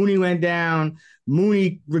when Mooney went down.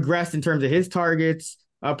 Mooney regressed in terms of his targets.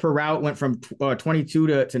 Per route went from 22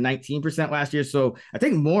 to 19% last year. So I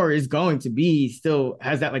think Moore is going to be still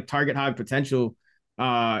has that like target hog potential.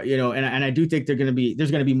 And I do think there's going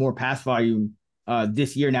to be more pass volume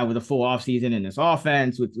this year now with a full offseason in this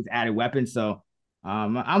offense with added weapons. So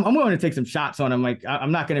I'm willing to take some shots on him. Like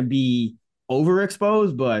I'm not going to be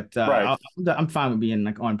overexposed, but I'm fine with being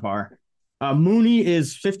like on par. Mooney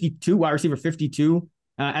is 52, wide receiver 52.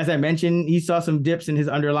 As I mentioned, he saw some dips in his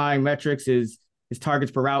underlying metrics. His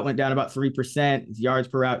targets per route went down about 3%. His yards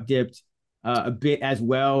per route dipped a bit as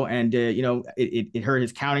well. And, it hurt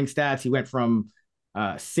his counting stats. He went from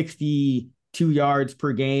 62 yards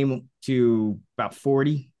per game to about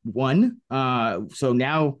 41. So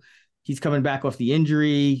now he's coming back off the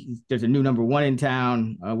injury. There's a new number one in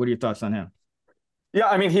town. What are your thoughts on him? Yeah,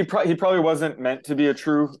 I mean, he probably wasn't meant to be a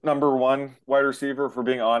true number one wide receiver, if we're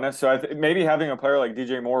being honest. So maybe having a player like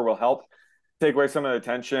DJ Moore will help take away some of the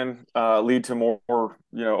attention, lead to more,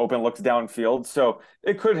 open looks downfield. So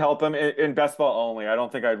it could help him in best ball only. I don't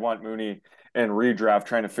think I'd want Mooney in redraft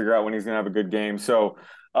trying to figure out when he's going to have a good game. So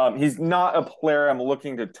he's not a player I'm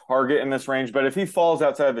looking to target in this range. But if he falls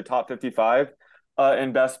outside of the top 55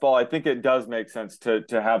 in best ball, I think it does make sense to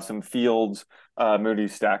have some Fields, Mooney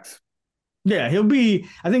stacks. Yeah,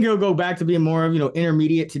 I think he'll go back to being more of,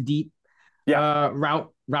 intermediate to deep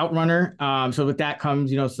route runner. So with that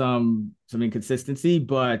comes, some inconsistency,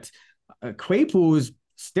 but Claypool has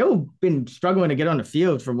still been struggling to get on the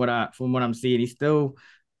field from what I'm seeing. He's still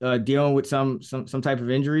dealing with some type of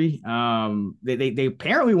injury. They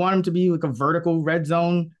apparently want him to be like a vertical red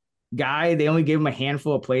zone guy. They only gave him a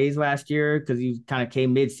handful of plays last year because he kind of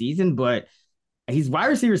came mid-season, but he's wide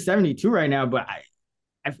receiver 72 right now. But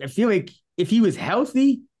I feel like if he was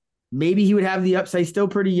healthy, maybe he would have the upside. Still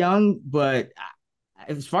pretty young, but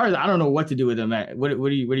as far as I don't know what to do with him. What are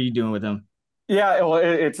you doing with him? Yeah, well,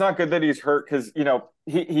 it's not good that he's hurt because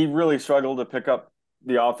he really struggled to pick up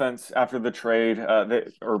the offense after the trade.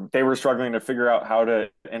 They were struggling to figure out how to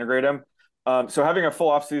integrate him. So having a full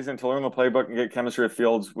offseason to learn the playbook and get chemistry with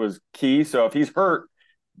Fields was key. So if he's hurt,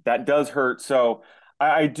 that does hurt. So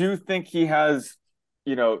I do think he has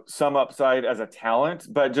some upside as a talent,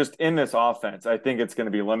 but just in this offense, I think it's going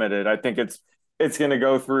to be limited. I think it's going to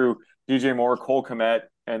go through DJ Moore, Cole Kmet,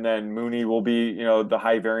 and then Mooney will be, the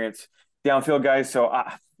high variance downfield guys. So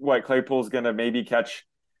Claypool's going to maybe catch,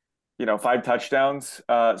 5 touchdowns.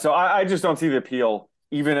 So I just don't see the appeal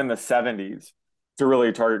even in the 70s to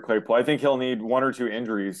really target Claypool. I think he'll need 1 or 2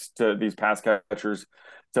 injuries to these pass catchers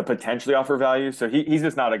to potentially offer value. So he's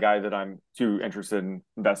just not a guy that I'm too interested in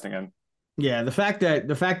investing in. Yeah, the fact that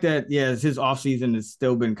his offseason has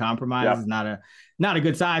still been compromised is not a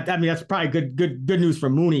good sign. I mean, that's probably good news for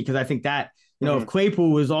Mooney because I think that if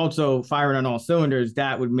Claypool was also firing on all cylinders,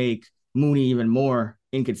 that would make Mooney even more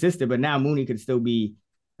inconsistent. But now Mooney could still be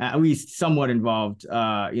at least somewhat involved,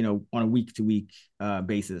 on a week to week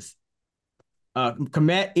basis.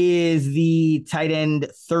 Kmet is the tight end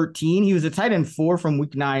 13. He was a tight end 4 from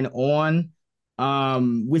week 9 on.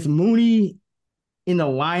 With Mooney in the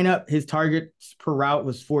lineup, his targets per route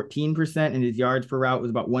was 14% and his yards per route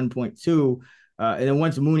was about 1.2. And then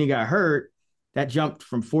once Mooney got hurt, that jumped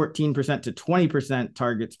from 14% to 20%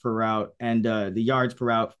 targets per route. And the yards per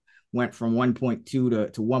route went from 1.2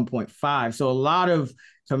 to 1.5. So a lot of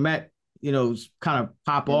Kmet, kind of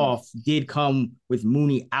pop off did come with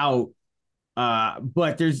Mooney out.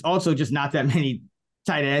 But there's also just not that many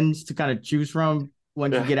tight ends to kind of choose from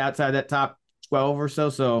once you get outside that top 12 or so.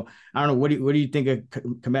 So I don't know. What do you think of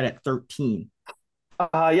Kmet at 13?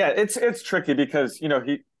 It's tricky because,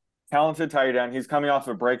 he talented tight end. He's coming off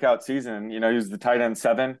a breakout season. He was the tight end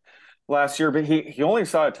 7 last year, but he only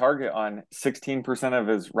saw a target on 16% of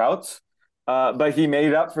his routes. But he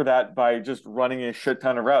made up for that by just running a shit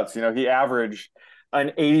ton of routes. He averaged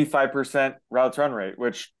an 85% routes run rate,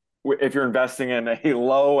 which if you're investing in a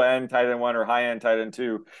low end tight end 1 or high end tight end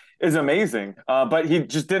 2 is amazing. But he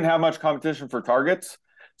just didn't have much competition for targets.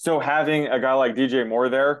 So having a guy like DJ Moore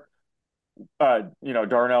there,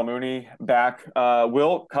 Darnell Mooney back,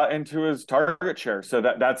 will cut into his target share. So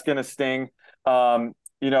that's going to sting.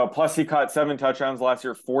 Plus he caught 7 touchdowns last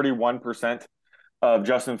year, 41% of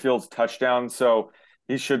Justin Fields' touchdowns. So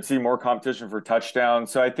he should see more competition for touchdowns.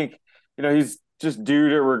 So I think, he's just due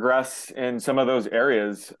to regress in some of those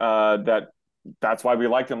areas. That's why we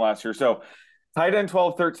liked him last year. So tight end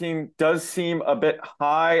 12, 13 does seem a bit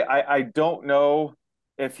high. I don't know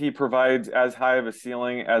if he provides as high of a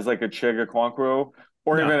ceiling as like a Chig Okonkwo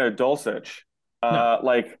or even a Dulcich.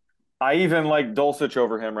 I even like Dulcich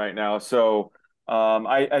over him right now. So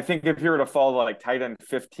I think if you were to fall to like tight end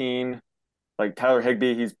 15, like Tyler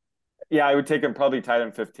Higbee, I would take him probably tight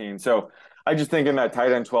end 15. So I just think in that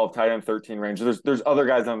tight end 12, tight end 13 range, there's other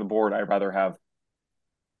guys on the board I'd rather have.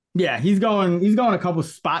 Yeah, he's going a couple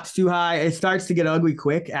spots too high. It starts to get ugly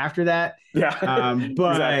quick after that. Yeah,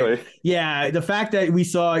 but exactly. Yeah, the fact that we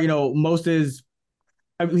saw, most of his,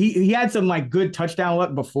 he had some like good touchdown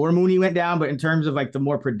luck before Mooney went down, but in terms of like the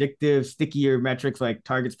more predictive, stickier metrics like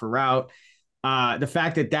targets per route, the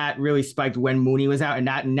fact that really spiked when Mooney was out,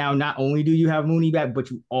 and now not only do you have Mooney back,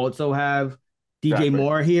 but you also have DJ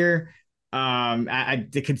Moore here.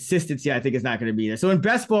 The consistency I think is not going to be there. So in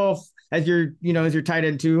best ball, as your tight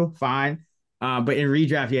end too, fine. But in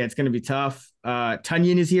redraft, it's going to be tough.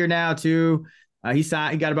 Tunyon is here now too. He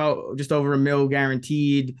got about just over $1 million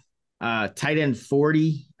guaranteed. Tight end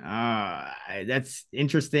 40. That's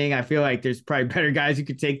interesting. I feel like there's probably better guys you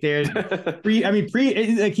could take there.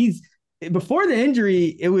 He's before the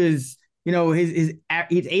injury, it was, his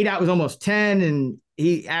 8 out was almost 10, and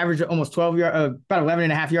he averaged almost 12 yards, about 11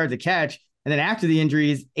 and a half yards a catch. And then after the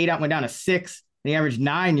injuries, 8 out went down to 6, and he averaged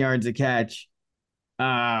 9 yards a catch. So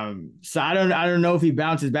I don't know if he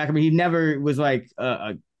bounces back. I mean, he never was like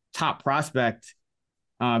a top prospect,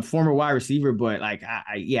 former wide receiver, but like,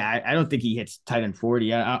 I don't think he hits tight end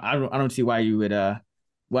 40. I don't see why you would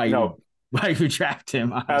why you would draft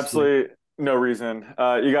him. Honestly. Absolutely no reason.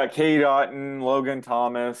 You got Cade Otton, Logan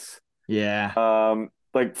Thomas. Yeah.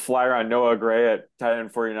 Like flyer on Noah Gray at tight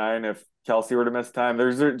end 49 if Kelsey were to miss time.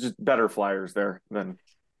 There's just better flyers there than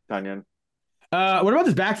Tunyon. What about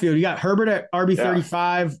this backfield? You got Herbert at RB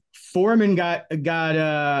 35. Foreman got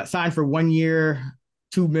signed for 1 year,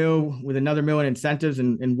 $2 million with another $1 million incentives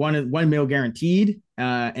and $1 million guaranteed.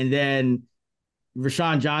 And then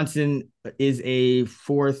Rashawn Johnson is a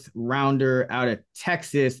 4th rounder out of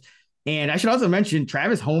Texas. And I should also mention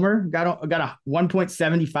Travis Homer got a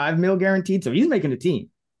 $1.75 million guaranteed, so he's making the team.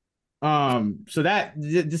 So that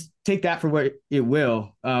just take that for what it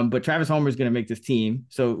will. But Travis Homer is going to make this team.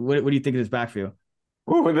 So what do you think of this backfield?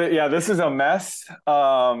 Yeah, this is a mess.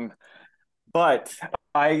 But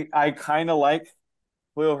I kind of like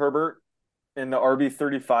Khalil Herbert in the RB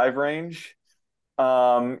 35 range.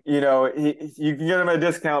 You can get him a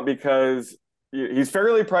discount because he's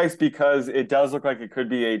fairly priced because it does look like it could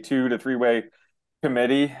be a 2 to 3 way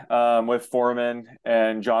committee with Foreman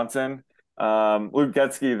and Johnson. Luke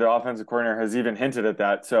Getsky, the offensive coordinator, has even hinted at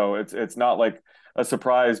that. So it's not like a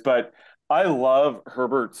surprise, but I love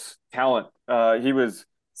Herbert's talent. He was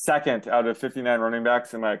 2nd out of 59 running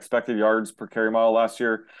backs in my expected yards per carry model last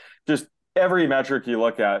year. Just every metric you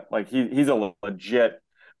look at, like he's a legit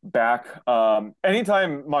back.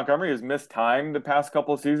 Anytime Montgomery has missed time the past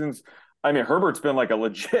couple of seasons, I mean, Herbert's been like a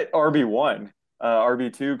legit RB1,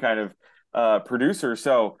 RB2 kind of producer.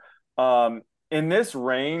 So in this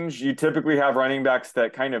range, you typically have running backs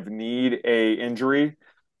that kind of need a injury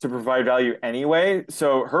to provide value anyway.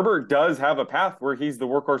 So Herbert does have a path where he's the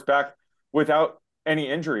workhorse back without any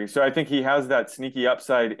injury. So I think he has that sneaky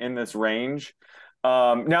upside in this range.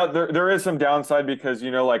 Now, there is some downside because,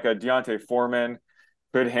 like a Deontay Foreman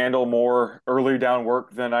could handle more early down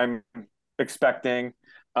work than I'm expecting.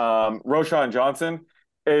 Roshan Johnson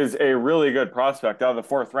is a really good prospect out of the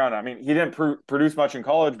 4th round. I mean, he didn't produce much in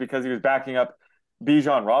college because he was backing up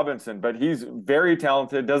Bijan Robinson, but he's very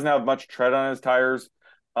talented, doesn't have much tread on his tires.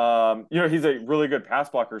 He's a really good pass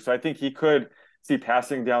blocker. So I think he could see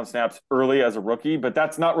passing down snaps early as a rookie, but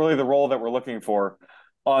that's not really the role that we're looking for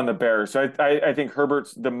on the Bears. So I think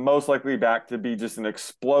Herbert's the most likely back to be just an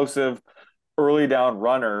explosive early down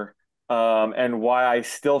runner. And why I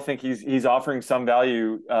still think he's offering some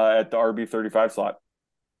value at the RB 35 slot.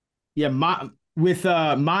 Yeah, with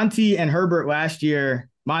Monty and Herbert last year,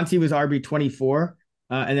 Monty was RB 24,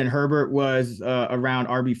 and then Herbert was around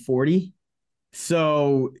RB 40.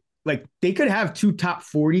 So like they could have 2 top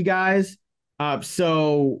 40 guys. Herbert's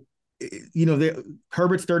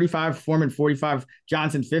 35, Foreman 45,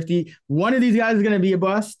 Johnson 50. One of these guys is going to be a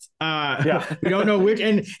bust. We don't know which.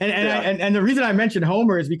 And the reason I mentioned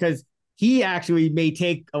Homer is because he actually may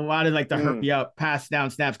take a lot of like the hurry up pass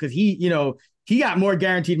down snaps because he got more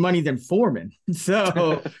guaranteed money than Foreman.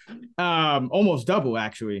 So almost double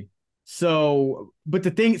actually. So, but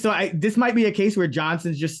this might be a case where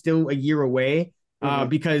Johnson's just still a year away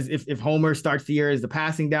because if Homer starts the year as the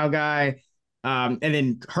passing down guy, and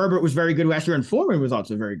then Herbert was very good last year and Foreman was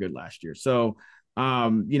also very good last year. So,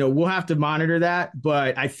 we'll have to monitor that,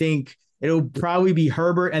 but I think it'll probably be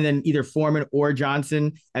Herbert and then either Foreman or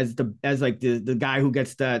Johnson as the guy who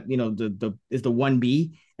gets that, is the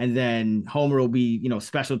 1B, and then Homer will be,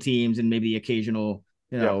 special teams and maybe the occasional,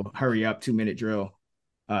 hurry up 2-minute drill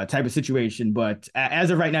type of situation. But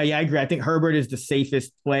as of right now, yeah, I agree. I think Herbert is the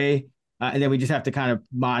safest play. And then we just have to kind of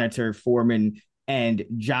monitor Foreman and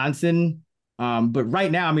Johnson. But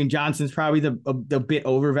right now, I mean, Johnson's probably the bit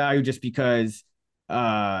overvalued just because,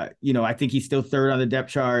 I think he's still third on the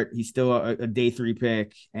depth chart. He's still a day 3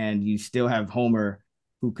 pick, and you still have Homer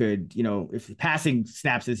who could, if passing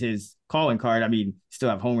snaps is his calling card, I mean, still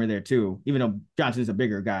have Homer there too, even though Johnson's a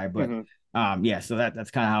bigger guy. But so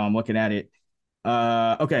that's kind of how I'm looking at it.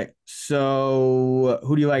 Okay, so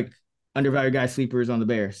who do you like undervalued guy sleepers on the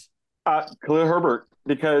Bears? Khalil Herbert,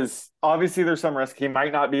 because obviously there's some risk. He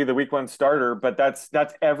might not be the week 1 starter, but that's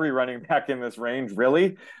every running back in this range,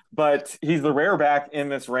 really. But he's the rare back in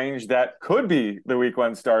this range that could be the week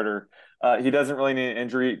 1 starter. He doesn't really need an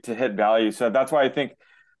injury to hit value. So that's why I think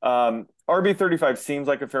RB35 seems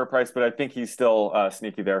like a fair price, but I think he's still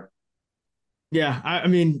sneaky there. Yeah,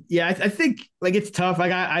 I think like it's tough.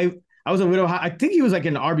 Like I was a little high. I think he was like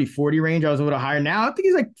in the RB40 range. I was a little higher. Now I think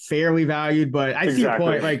he's like fairly valued, but I see your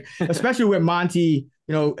point. Like, especially with Monty,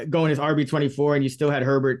 going as RB24 and you still had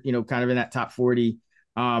Herbert, kind of in that top 40.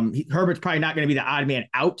 Herbert's probably not going to be the odd man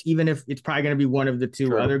out, even if it's probably going to be one of the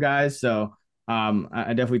two other guys. So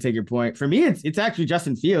I definitely take your point. For me, it's actually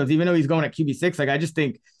Justin Fields, even though he's going at QB6. Like, I just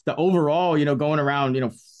think the overall, going around,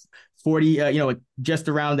 40, just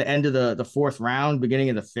around the end of the 4th round, beginning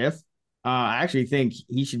of the 5th. I actually think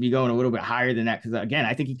he should be going a little bit higher than that because, again,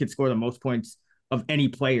 I think he could score the most points of any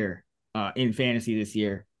player in fantasy this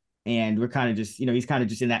year. And we're kind of just, he's kind of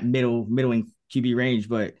just in that middling QB range.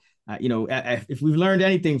 But, if we've learned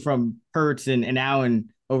anything from Hurts and Allen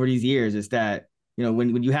over these years, is that,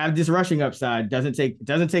 when you have this rushing upside, doesn't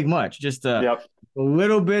take much, just a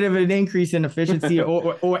little bit of an increase in efficiency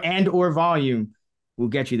or volume will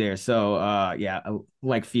get you there. So, I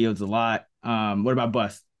like Fields a lot. What about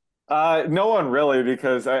Bust? No one really,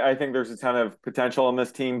 because I think there's a ton of potential on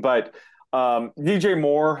this team. But DJ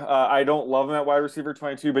Moore, I don't love him at wide receiver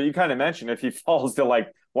 22, but you kind of mentioned if he falls to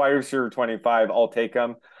like wide receiver 25, I'll take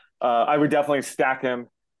him. I would definitely stack him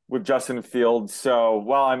with Justin Fields. So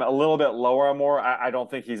while I'm a little bit lower on Moore, I don't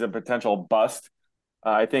think he's a potential bust.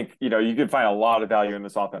 I think, you could find a lot of value in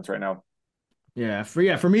this offense right now. Yeah.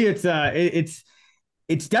 For me, it's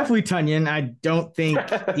definitely Tunyon. I don't think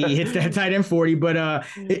he hits that tight end 40, but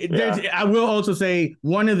I will also say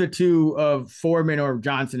one of the two of Foreman or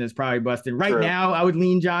Johnson is probably busted. Right now, I would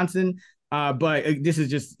lean Johnson, but this is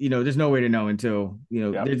just, there's no way to know until,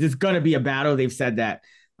 there's going to be a battle. They've said that.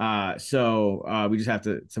 So we just have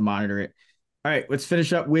to monitor it. All right, let's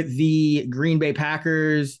finish up with the Green Bay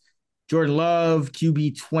Packers. Jordan Love,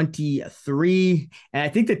 QB 23. And I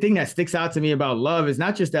think the thing that sticks out to me about Love is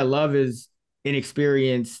not just that Love is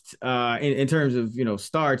inexperienced in terms of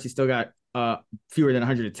starts. He still got fewer than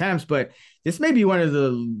 100 attempts, but this may be one of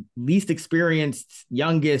the least experienced,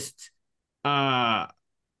 youngest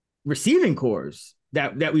receiving corps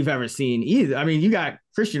that we've ever seen either. I mean, you got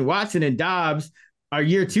Christian Watson and Dobbs are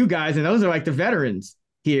year 2 guys, and those are like the veterans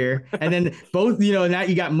here. And then both, now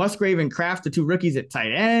you got Musgrave and Kraft, the 2 rookies at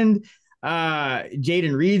tight end.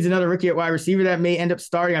 Jaden Reed's another rookie at wide receiver that may end up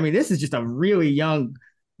starting. I mean, this is just a really young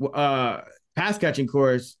pass catching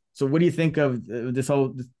course. So what do you think of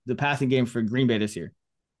the passing game for Green Bay this year?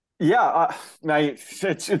 Yeah,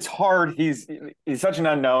 it's hard. He's such an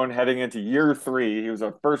unknown heading into year 3. He was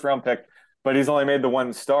a 1st round pick, but he's only made the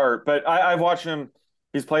 1 start. But I've watched him.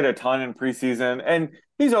 He's played a ton in preseason, and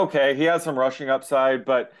he's okay. He has some rushing upside,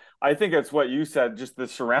 but I think it's what you said, just the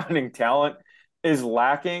surrounding talent is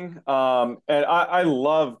lacking. And I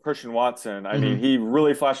love Christian Watson. I mean, he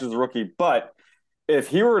really flashes as a rookie, but if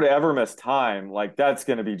he were to ever miss time, like that's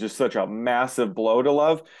going to be just such a massive blow to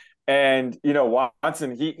Love. And,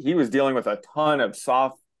 Watson, he was dealing with a ton of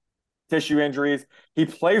soft tissue injuries. He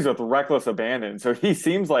plays with reckless abandon. So he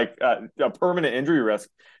seems like a permanent injury risk,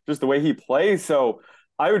 just the way he plays. So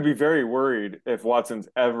I would be very worried if Watson's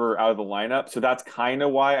ever out of the lineup. So that's kind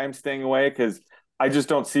of why I'm staying away, because I just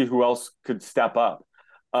don't see who else could step up.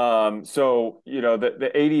 So,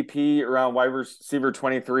 the ADP around wide receiver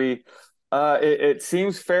 23, It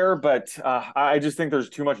seems fair, but I just think there's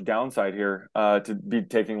too much downside here to be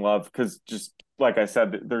taking Love because just like I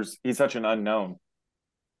said, he's such an unknown.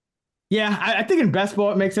 Yeah, I think in best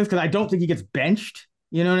ball it makes sense because I don't think he gets benched.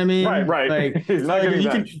 You know what I mean? Right. Like, he's not getting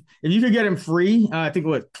benched. If you could get him free, I think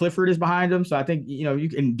Clifford is behind him, so I think you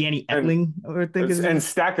can Danny Etling. And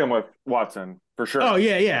stack him with Watson for sure. Oh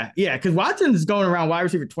yeah. Because Watson's going around wide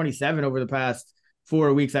receiver 27 over the past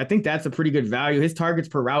 4 weeks. I think that's a pretty good value. His targets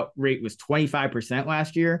per route rate was 25%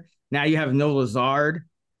 last year. Now you have no Lazard.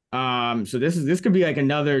 So this could be like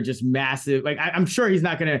another just massive. Like I'm sure he's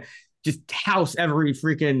not gonna just house every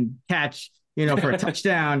freaking catch, for a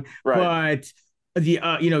touchdown. Right. But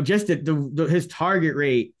just his target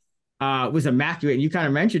rate was immaculate. And you kind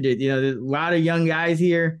of mentioned it. There's a lot of young guys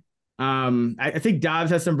here. I think Dobbs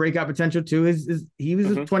has some breakout potential too. He was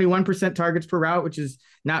 21% targets per route, which is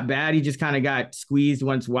not bad. He just kind of got squeezed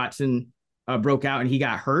once Watson broke out and he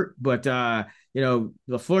got hurt. But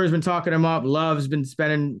LaFleur's been talking him up. Love's been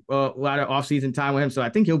spending a lot of offseason time with him, so I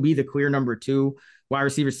think he'll be the clear number 2 wide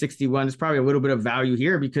receiver 61. There's probably a little bit of value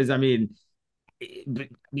here because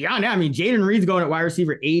beyond that, Jaden Reed's going at wide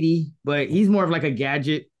receiver 80, but he's more of like a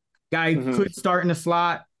gadget guy. Could start in the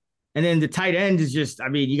slot. And then the tight end is just,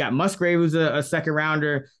 you got Musgrave, who's a second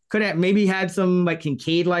rounder. Could have maybe had some like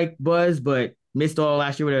Kincaid-like buzz, but missed all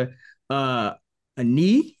last year with a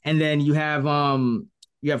knee. And then you have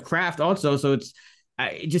Kraft also. So it's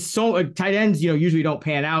just so tight ends, usually don't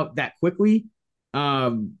pan out that quickly.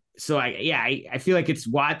 So I feel like it's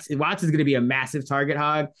Watts. Watts is going to be a massive target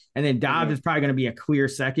hog, and then Dobbs is probably going to be a clear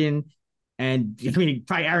second, and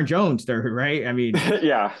probably Aaron Jones third, right?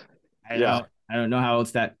 Yeah. I don't know how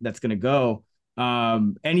else that's going to go.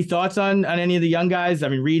 Any thoughts on any of the young guys?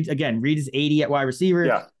 Reed is 80 at wide receiver.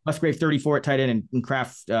 Yeah. Musgrave 34 at tight end, and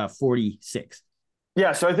Kraft 46.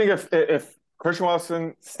 Yeah. So I think if Christian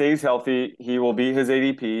Watson stays healthy, he will beat his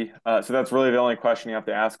ADP. So that's really the only question you have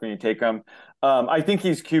to ask when you take him. I think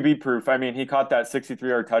he's QB proof. He caught that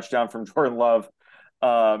 63-yard touchdown from Jordan Love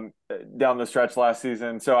down the stretch last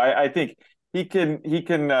season. So I think he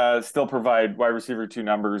can still provide wide receiver 2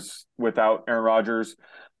 numbers without Aaron Rodgers.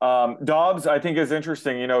 Dobbs, I think, is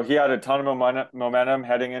interesting. He had a ton of momentum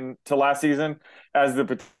heading into last season as the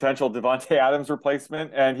potential Devontae Adams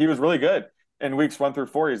replacement, and he was really good in weeks 1 through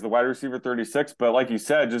 4. He's the wide receiver 36, but like you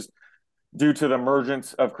said, just due to the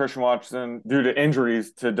emergence of Christian Watson, due to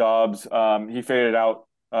injuries to Dobbs, he faded out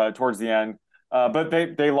towards the end. But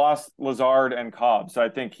they lost Lazard and Cobb, so I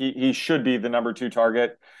think he should be the number 2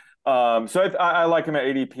 target. So I like him at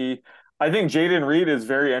ADP. I think Jaden Reed is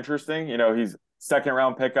very interesting. He's second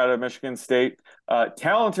round pick out of Michigan State,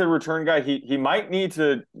 talented return guy. He might need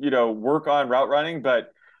to work on route running,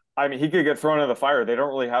 but he could get thrown into the fire. They don't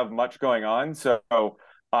really have much going on, so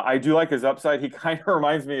I do like his upside. He kind of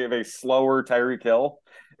reminds me of a slower Tyreek Hill.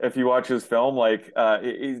 If you watch his film,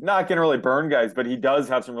 he's not going to really burn guys, but he does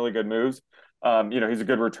have some really good moves. He's a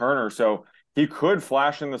good returner, so he could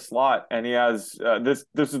flash in the slot, and he has this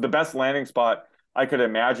is the best landing spot I could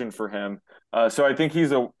imagine for him. So I think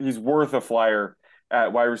he's worth a flyer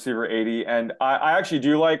at wide receiver 80. And I actually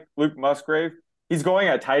do like Luke Musgrave. He's going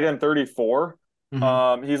at tight end 34.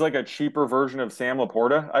 He's like a cheaper version of Sam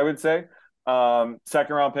Laporta, I would say.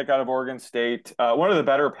 Second round pick out of Oregon State. One of the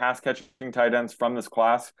better pass catching tight ends from this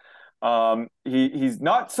class. He's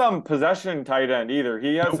not some possession tight end either.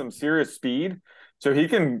 He has some serious speed. So he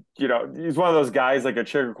can, he's one of those guys like a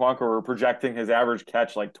Chigaquanka where we're projecting his average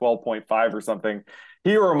catch like 12.5 or something.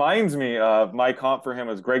 He reminds me of my comp for him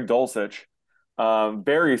as Greg Dulcich.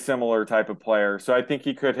 Very similar type of player. So I think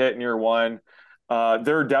he could hit in year 1.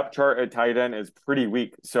 Their depth chart at tight end is pretty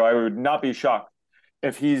weak. So I would not be shocked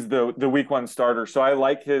if he's the week 1 starter. So I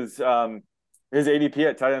like his ADP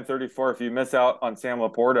at tight end 34. If you miss out on Sam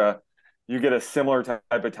Laporta, you get a similar type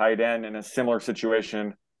of tight end in a similar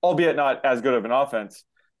situation, albeit not as good of an offense,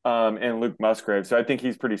 in Luke Musgrave. So I think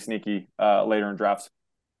he's pretty sneaky later in drafts.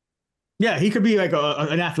 Yeah, he could be like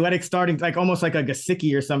an athletic starting, like almost like a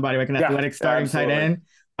Gesicki or somebody, like an athletic starting absolutely. tight end.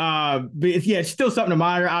 But it's still something to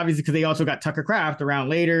monitor, obviously, because they also got Tucker Kraft around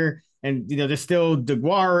later. And, there's still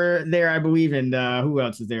DeGuara there, I believe. And who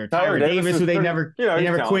else is there? Tyler Davis, who they never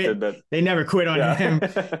quit. They never quit on him.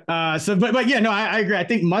 I agree. I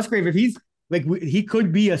think Musgrave, if he's like, he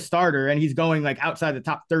could be a starter and he's going like outside the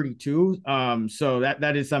top 32. So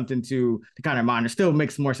that is something to kind of monitor. Still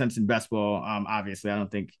makes more sense in best ball. Obviously, I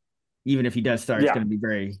don't think even if he does start, it's going to be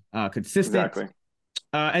very consistent. Exactly.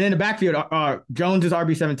 And then the backfield, Jones is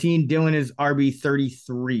RB17, Dillon is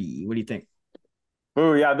RB33. What do you think?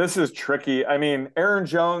 Oh, yeah, this is tricky. Aaron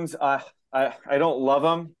Jones, I don't love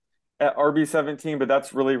him at RB17, but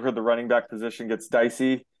that's really where the running back position gets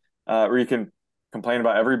dicey. where you can complain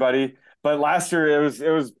about everybody. But last year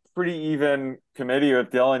it was pretty even committee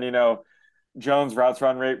with Dillon. Jones' routes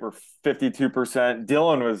run rate were 52%.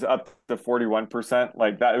 Dillon was up to 41%.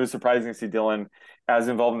 Like that, it was surprising to see Dillon as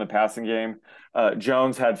involved in the passing game.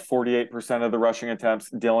 Jones had 48% of the rushing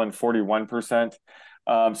attempts. Dillon 41%.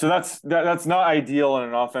 So that's not ideal in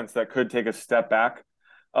an offense that could take a step back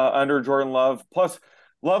under Jordan Love. Plus,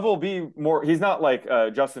 Love will be more. He's not like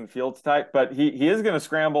Justin Fields type, but he is going to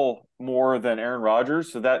scramble more than Aaron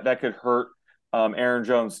Rodgers. So that could hurt Aaron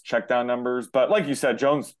Jones' check down numbers. But like you said,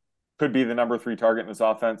 Jones could be the number 3 target in this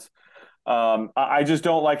offense. I just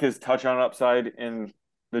don't like his touchdown upside in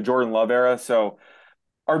the Jordan Love era. So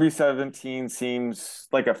RB17 seems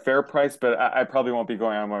like a fair price, but I probably won't be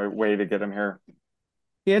going on my way to get him here.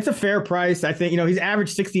 Yeah, it's a fair price. I think, he's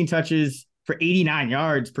averaged 16 touches for 89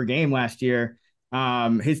 yards per game last year.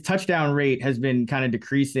 His touchdown rate has been kind of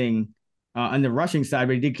decreasing on the rushing side,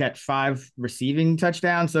 but he did catch 5 receiving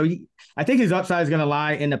touchdowns. So I think his upside is going to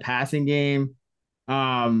lie in the passing game.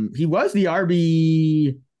 He was the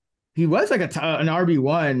RB. He was like an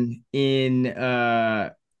RB1 in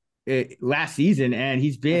last season, and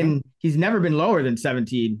he's never been lower than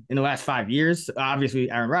 17 in the last 5 years. Obviously,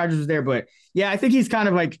 Aaron Rodgers was there, but yeah, I think he's kind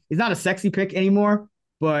of like, he's not a sexy pick anymore,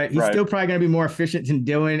 but he's still probably going to be more efficient than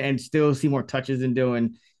Dillon and still see more touches than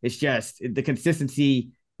Dillon. It's just the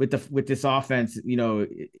consistency with this offense.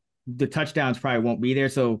 The touchdowns probably won't be there.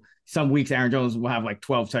 So some weeks Aaron Jones will have like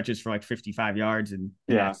 12 touches for like 55 yards, and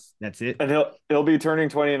that's it. And he'll be turning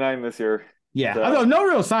 29 this year. Yeah, so, although no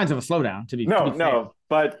real signs of a slowdown to be fair.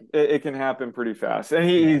 But it can happen pretty fast. And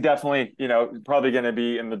he's definitely, probably going to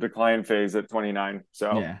be in the decline phase at 29.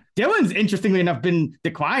 So yeah, Dillon's interestingly enough been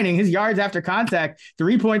declining. His yards after contact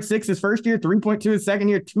 3.6 his first year, 3.2 his second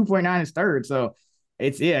year, 2.9 his third. So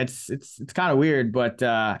it's kind of weird. But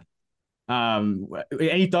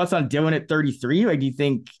any thoughts on Dillon at 33? Like, do you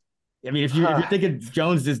think? I mean, if you're thinking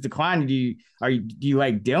Jones is declining, do you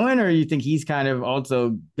like Dillon, or do you think he's kind of also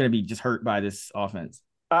going to be just hurt by this offense?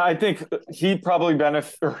 I think he'd probably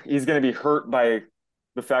he's going to be hurt by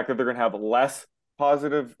the fact that they're going to have less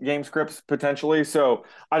positive game scripts potentially. So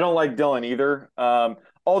I don't like Dillon either.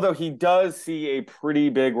 Although he does see a pretty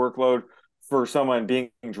big workload for someone being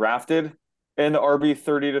drafted in the RB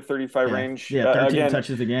 30 to 35 range. Yeah, 13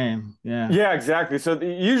 touches a game. Yeah, exactly. So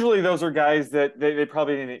usually those are guys that they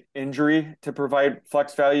probably need an injury to provide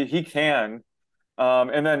flex value. He can.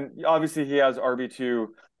 And then obviously he has RB2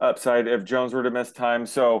 upside if Jones were to miss time.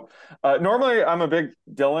 So normally I'm a big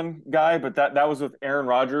Dillon guy, but that was with Aaron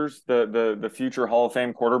Rodgers, the future Hall of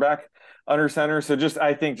Fame quarterback under center. So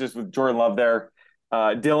I think with Jordan Love there,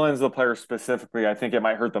 Dillon's the player specifically, I think it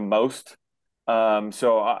might hurt the most. I'm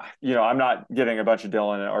not getting a bunch of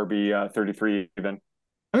Dillon at RB 33 even.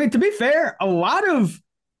 I mean, to be fair, a lot of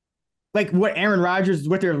like what Aaron Rodgers,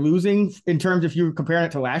 what they're losing in terms, if you were comparing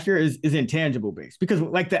it to last year, is intangible based, because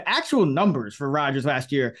like the actual numbers for Rodgers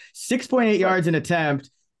last year, 6.8 yards an attempt,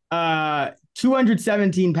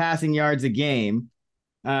 217 passing yards a game,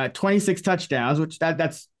 26 touchdowns, which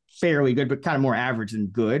that's fairly good, but kind of more average than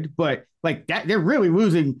good. But like that, they're really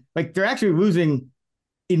losing, like they're actually losing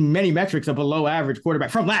in many metrics a below average quarterback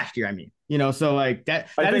from last year. I mean, so like that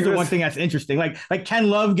is the one thing that's interesting. Like can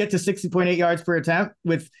Love get to 60.8 yards per attempt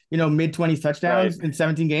with, mid-20s touchdowns in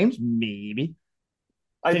 17 games? Maybe.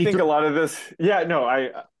 I think a lot of this,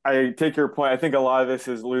 I take your point. I think a lot of this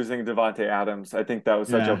is losing Devontae Adams. I think that was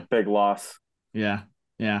such a big loss. Yeah.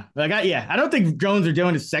 Yeah. Like, I don't think Jones or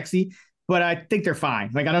Dillon is sexy, but I think they're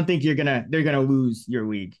fine. Like, I don't think they're going to lose your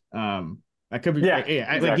league. I could be,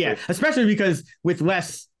 exactly. Especially because with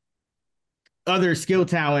less other skill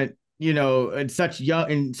talent, and such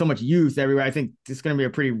young and so much youth everywhere, I think it's going to be a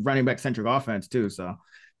pretty running back centric offense too. So,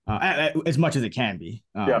 as much as it can be,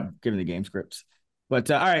 given the game scripts.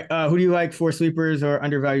 But all right, who do you like for sleepers or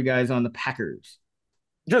undervalued guys on the Packers?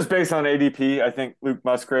 Just based on ADP, I think Luke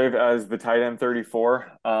Musgrave as the tight end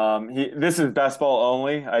 34. This is best ball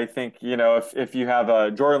only. I think, if you have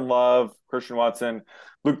a Jordan Love, Christian Watson,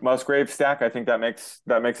 Luke Musgrave stack, I think that makes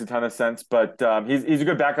a ton of sense. But he's a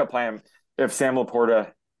good backup plan if Sam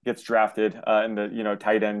Laporta gets drafted in the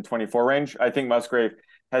tight end 24 range. I think Musgrave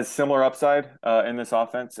has similar upside in this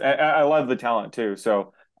offense. I love the talent too,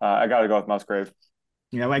 so I got to go with Musgrave.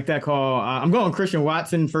 Yeah, I like that call. I'm going Christian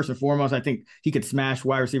Watson first and foremost. I think he could smash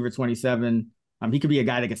wide receiver 27. He could be a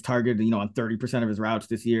guy that gets targeted, on 30% of his routes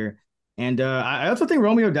this year. And I also think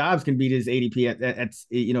Romeo Doubs can beat his ADP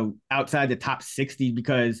at outside the top 60,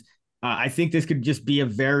 because I think this could just be a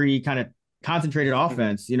very kind of concentrated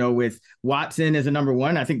offense. With Watson as a number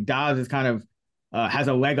one, I think Doubs is kind of has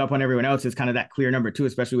a leg up on everyone else as kind of that clear number two,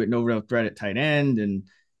 especially with no real threat at tight end. And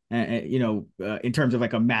in terms of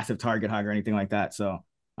like a massive target hog or anything like that. So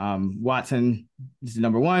Watson is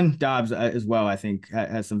number one. Dobbs as well, I think,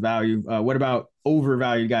 has some value. What about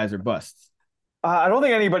overvalued guys or busts? I don't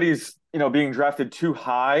think anybody's being drafted too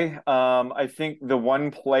high. I think the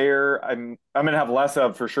one player I'm going to have less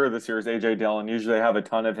of for sure this year is AJ Dillon. Usually I have a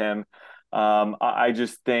ton of him. I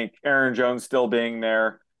just think Aaron Jones still being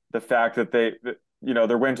there, the fact that their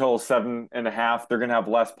win total is 7.5, they're going to have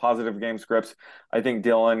less positive game scripts. I think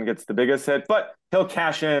Dillon gets the biggest hit, but he'll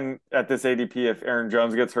cash in at this ADP if Aaron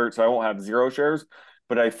Jones gets hurt, so I won't have 0 shares.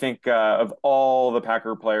 But I think of all the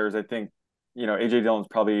Packer players, I think AJ Dillon's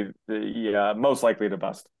probably the most likely to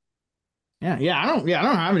bust. Yeah, I don't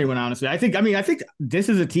have anyone, honestly. I think this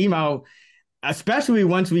is a team especially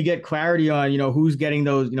once we get clarity on, who's getting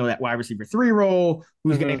those, that wide receiver 3 role,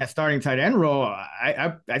 who's getting that starting tight end role.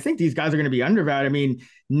 I think these guys are going to be undervalued. I mean,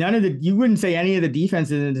 you wouldn't say any of the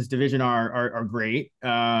defenses in this division are great.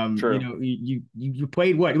 True. You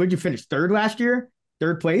played what did you finish? Third last year?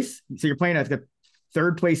 Third place. So you're playing at the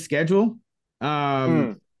third place schedule.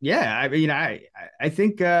 Yeah. I mean, I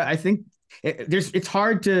think it's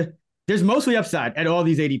hard to. There's mostly upside at all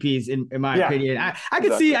these ADPs, in my opinion. I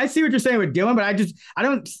can see what you're saying with Dillon, but I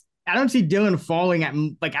don't see Dillon falling at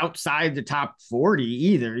like outside the top 40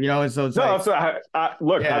 either. So it's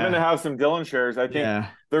look, I'm going to have some Dillon shares. I think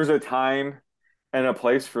there's a time and a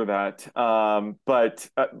place for that. But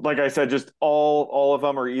like I said, just all of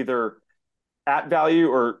them are either at value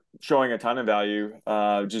or showing a ton of value.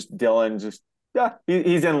 Just Dillon,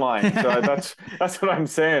 he's in line. So that's what I'm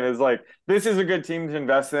saying is like, this is a good team to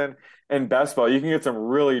invest in. In best ball, you can get some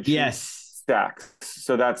really cheap stacks.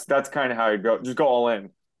 So that's kind of how you go. Just go all in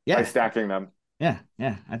by stacking them. Yeah.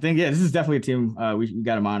 I think this is definitely a team we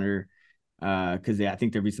got to monitor because I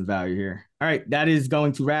think there'll be some value here. All right, that is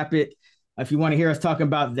going to wrap it. If you want to hear us talking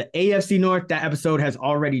about the AFC North, that episode has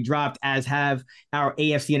already dropped, as have our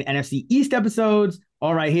AFC and NFC East episodes,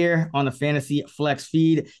 all right here on the Fantasy Flex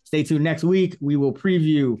feed. Stay tuned next week. We will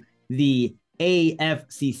preview the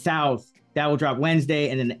AFC South. That will drop Wednesday,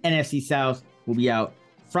 and then the NFC South will be out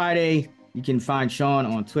Friday. You can find Sean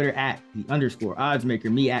on Twitter at @the_oddsmaker,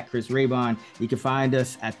 me at Chris Raybon. You can find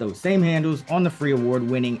us at those same handles on the free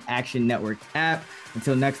award-winning Action Network app.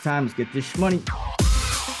 Until next time, let's get this money.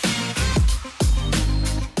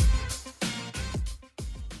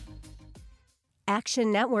 Action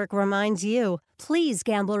Network reminds you, please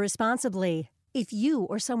gamble responsibly. If you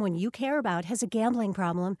or someone you care about has a gambling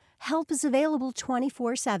problem, help is available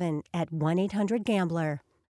 24/7 at 1-800-GAMBLER.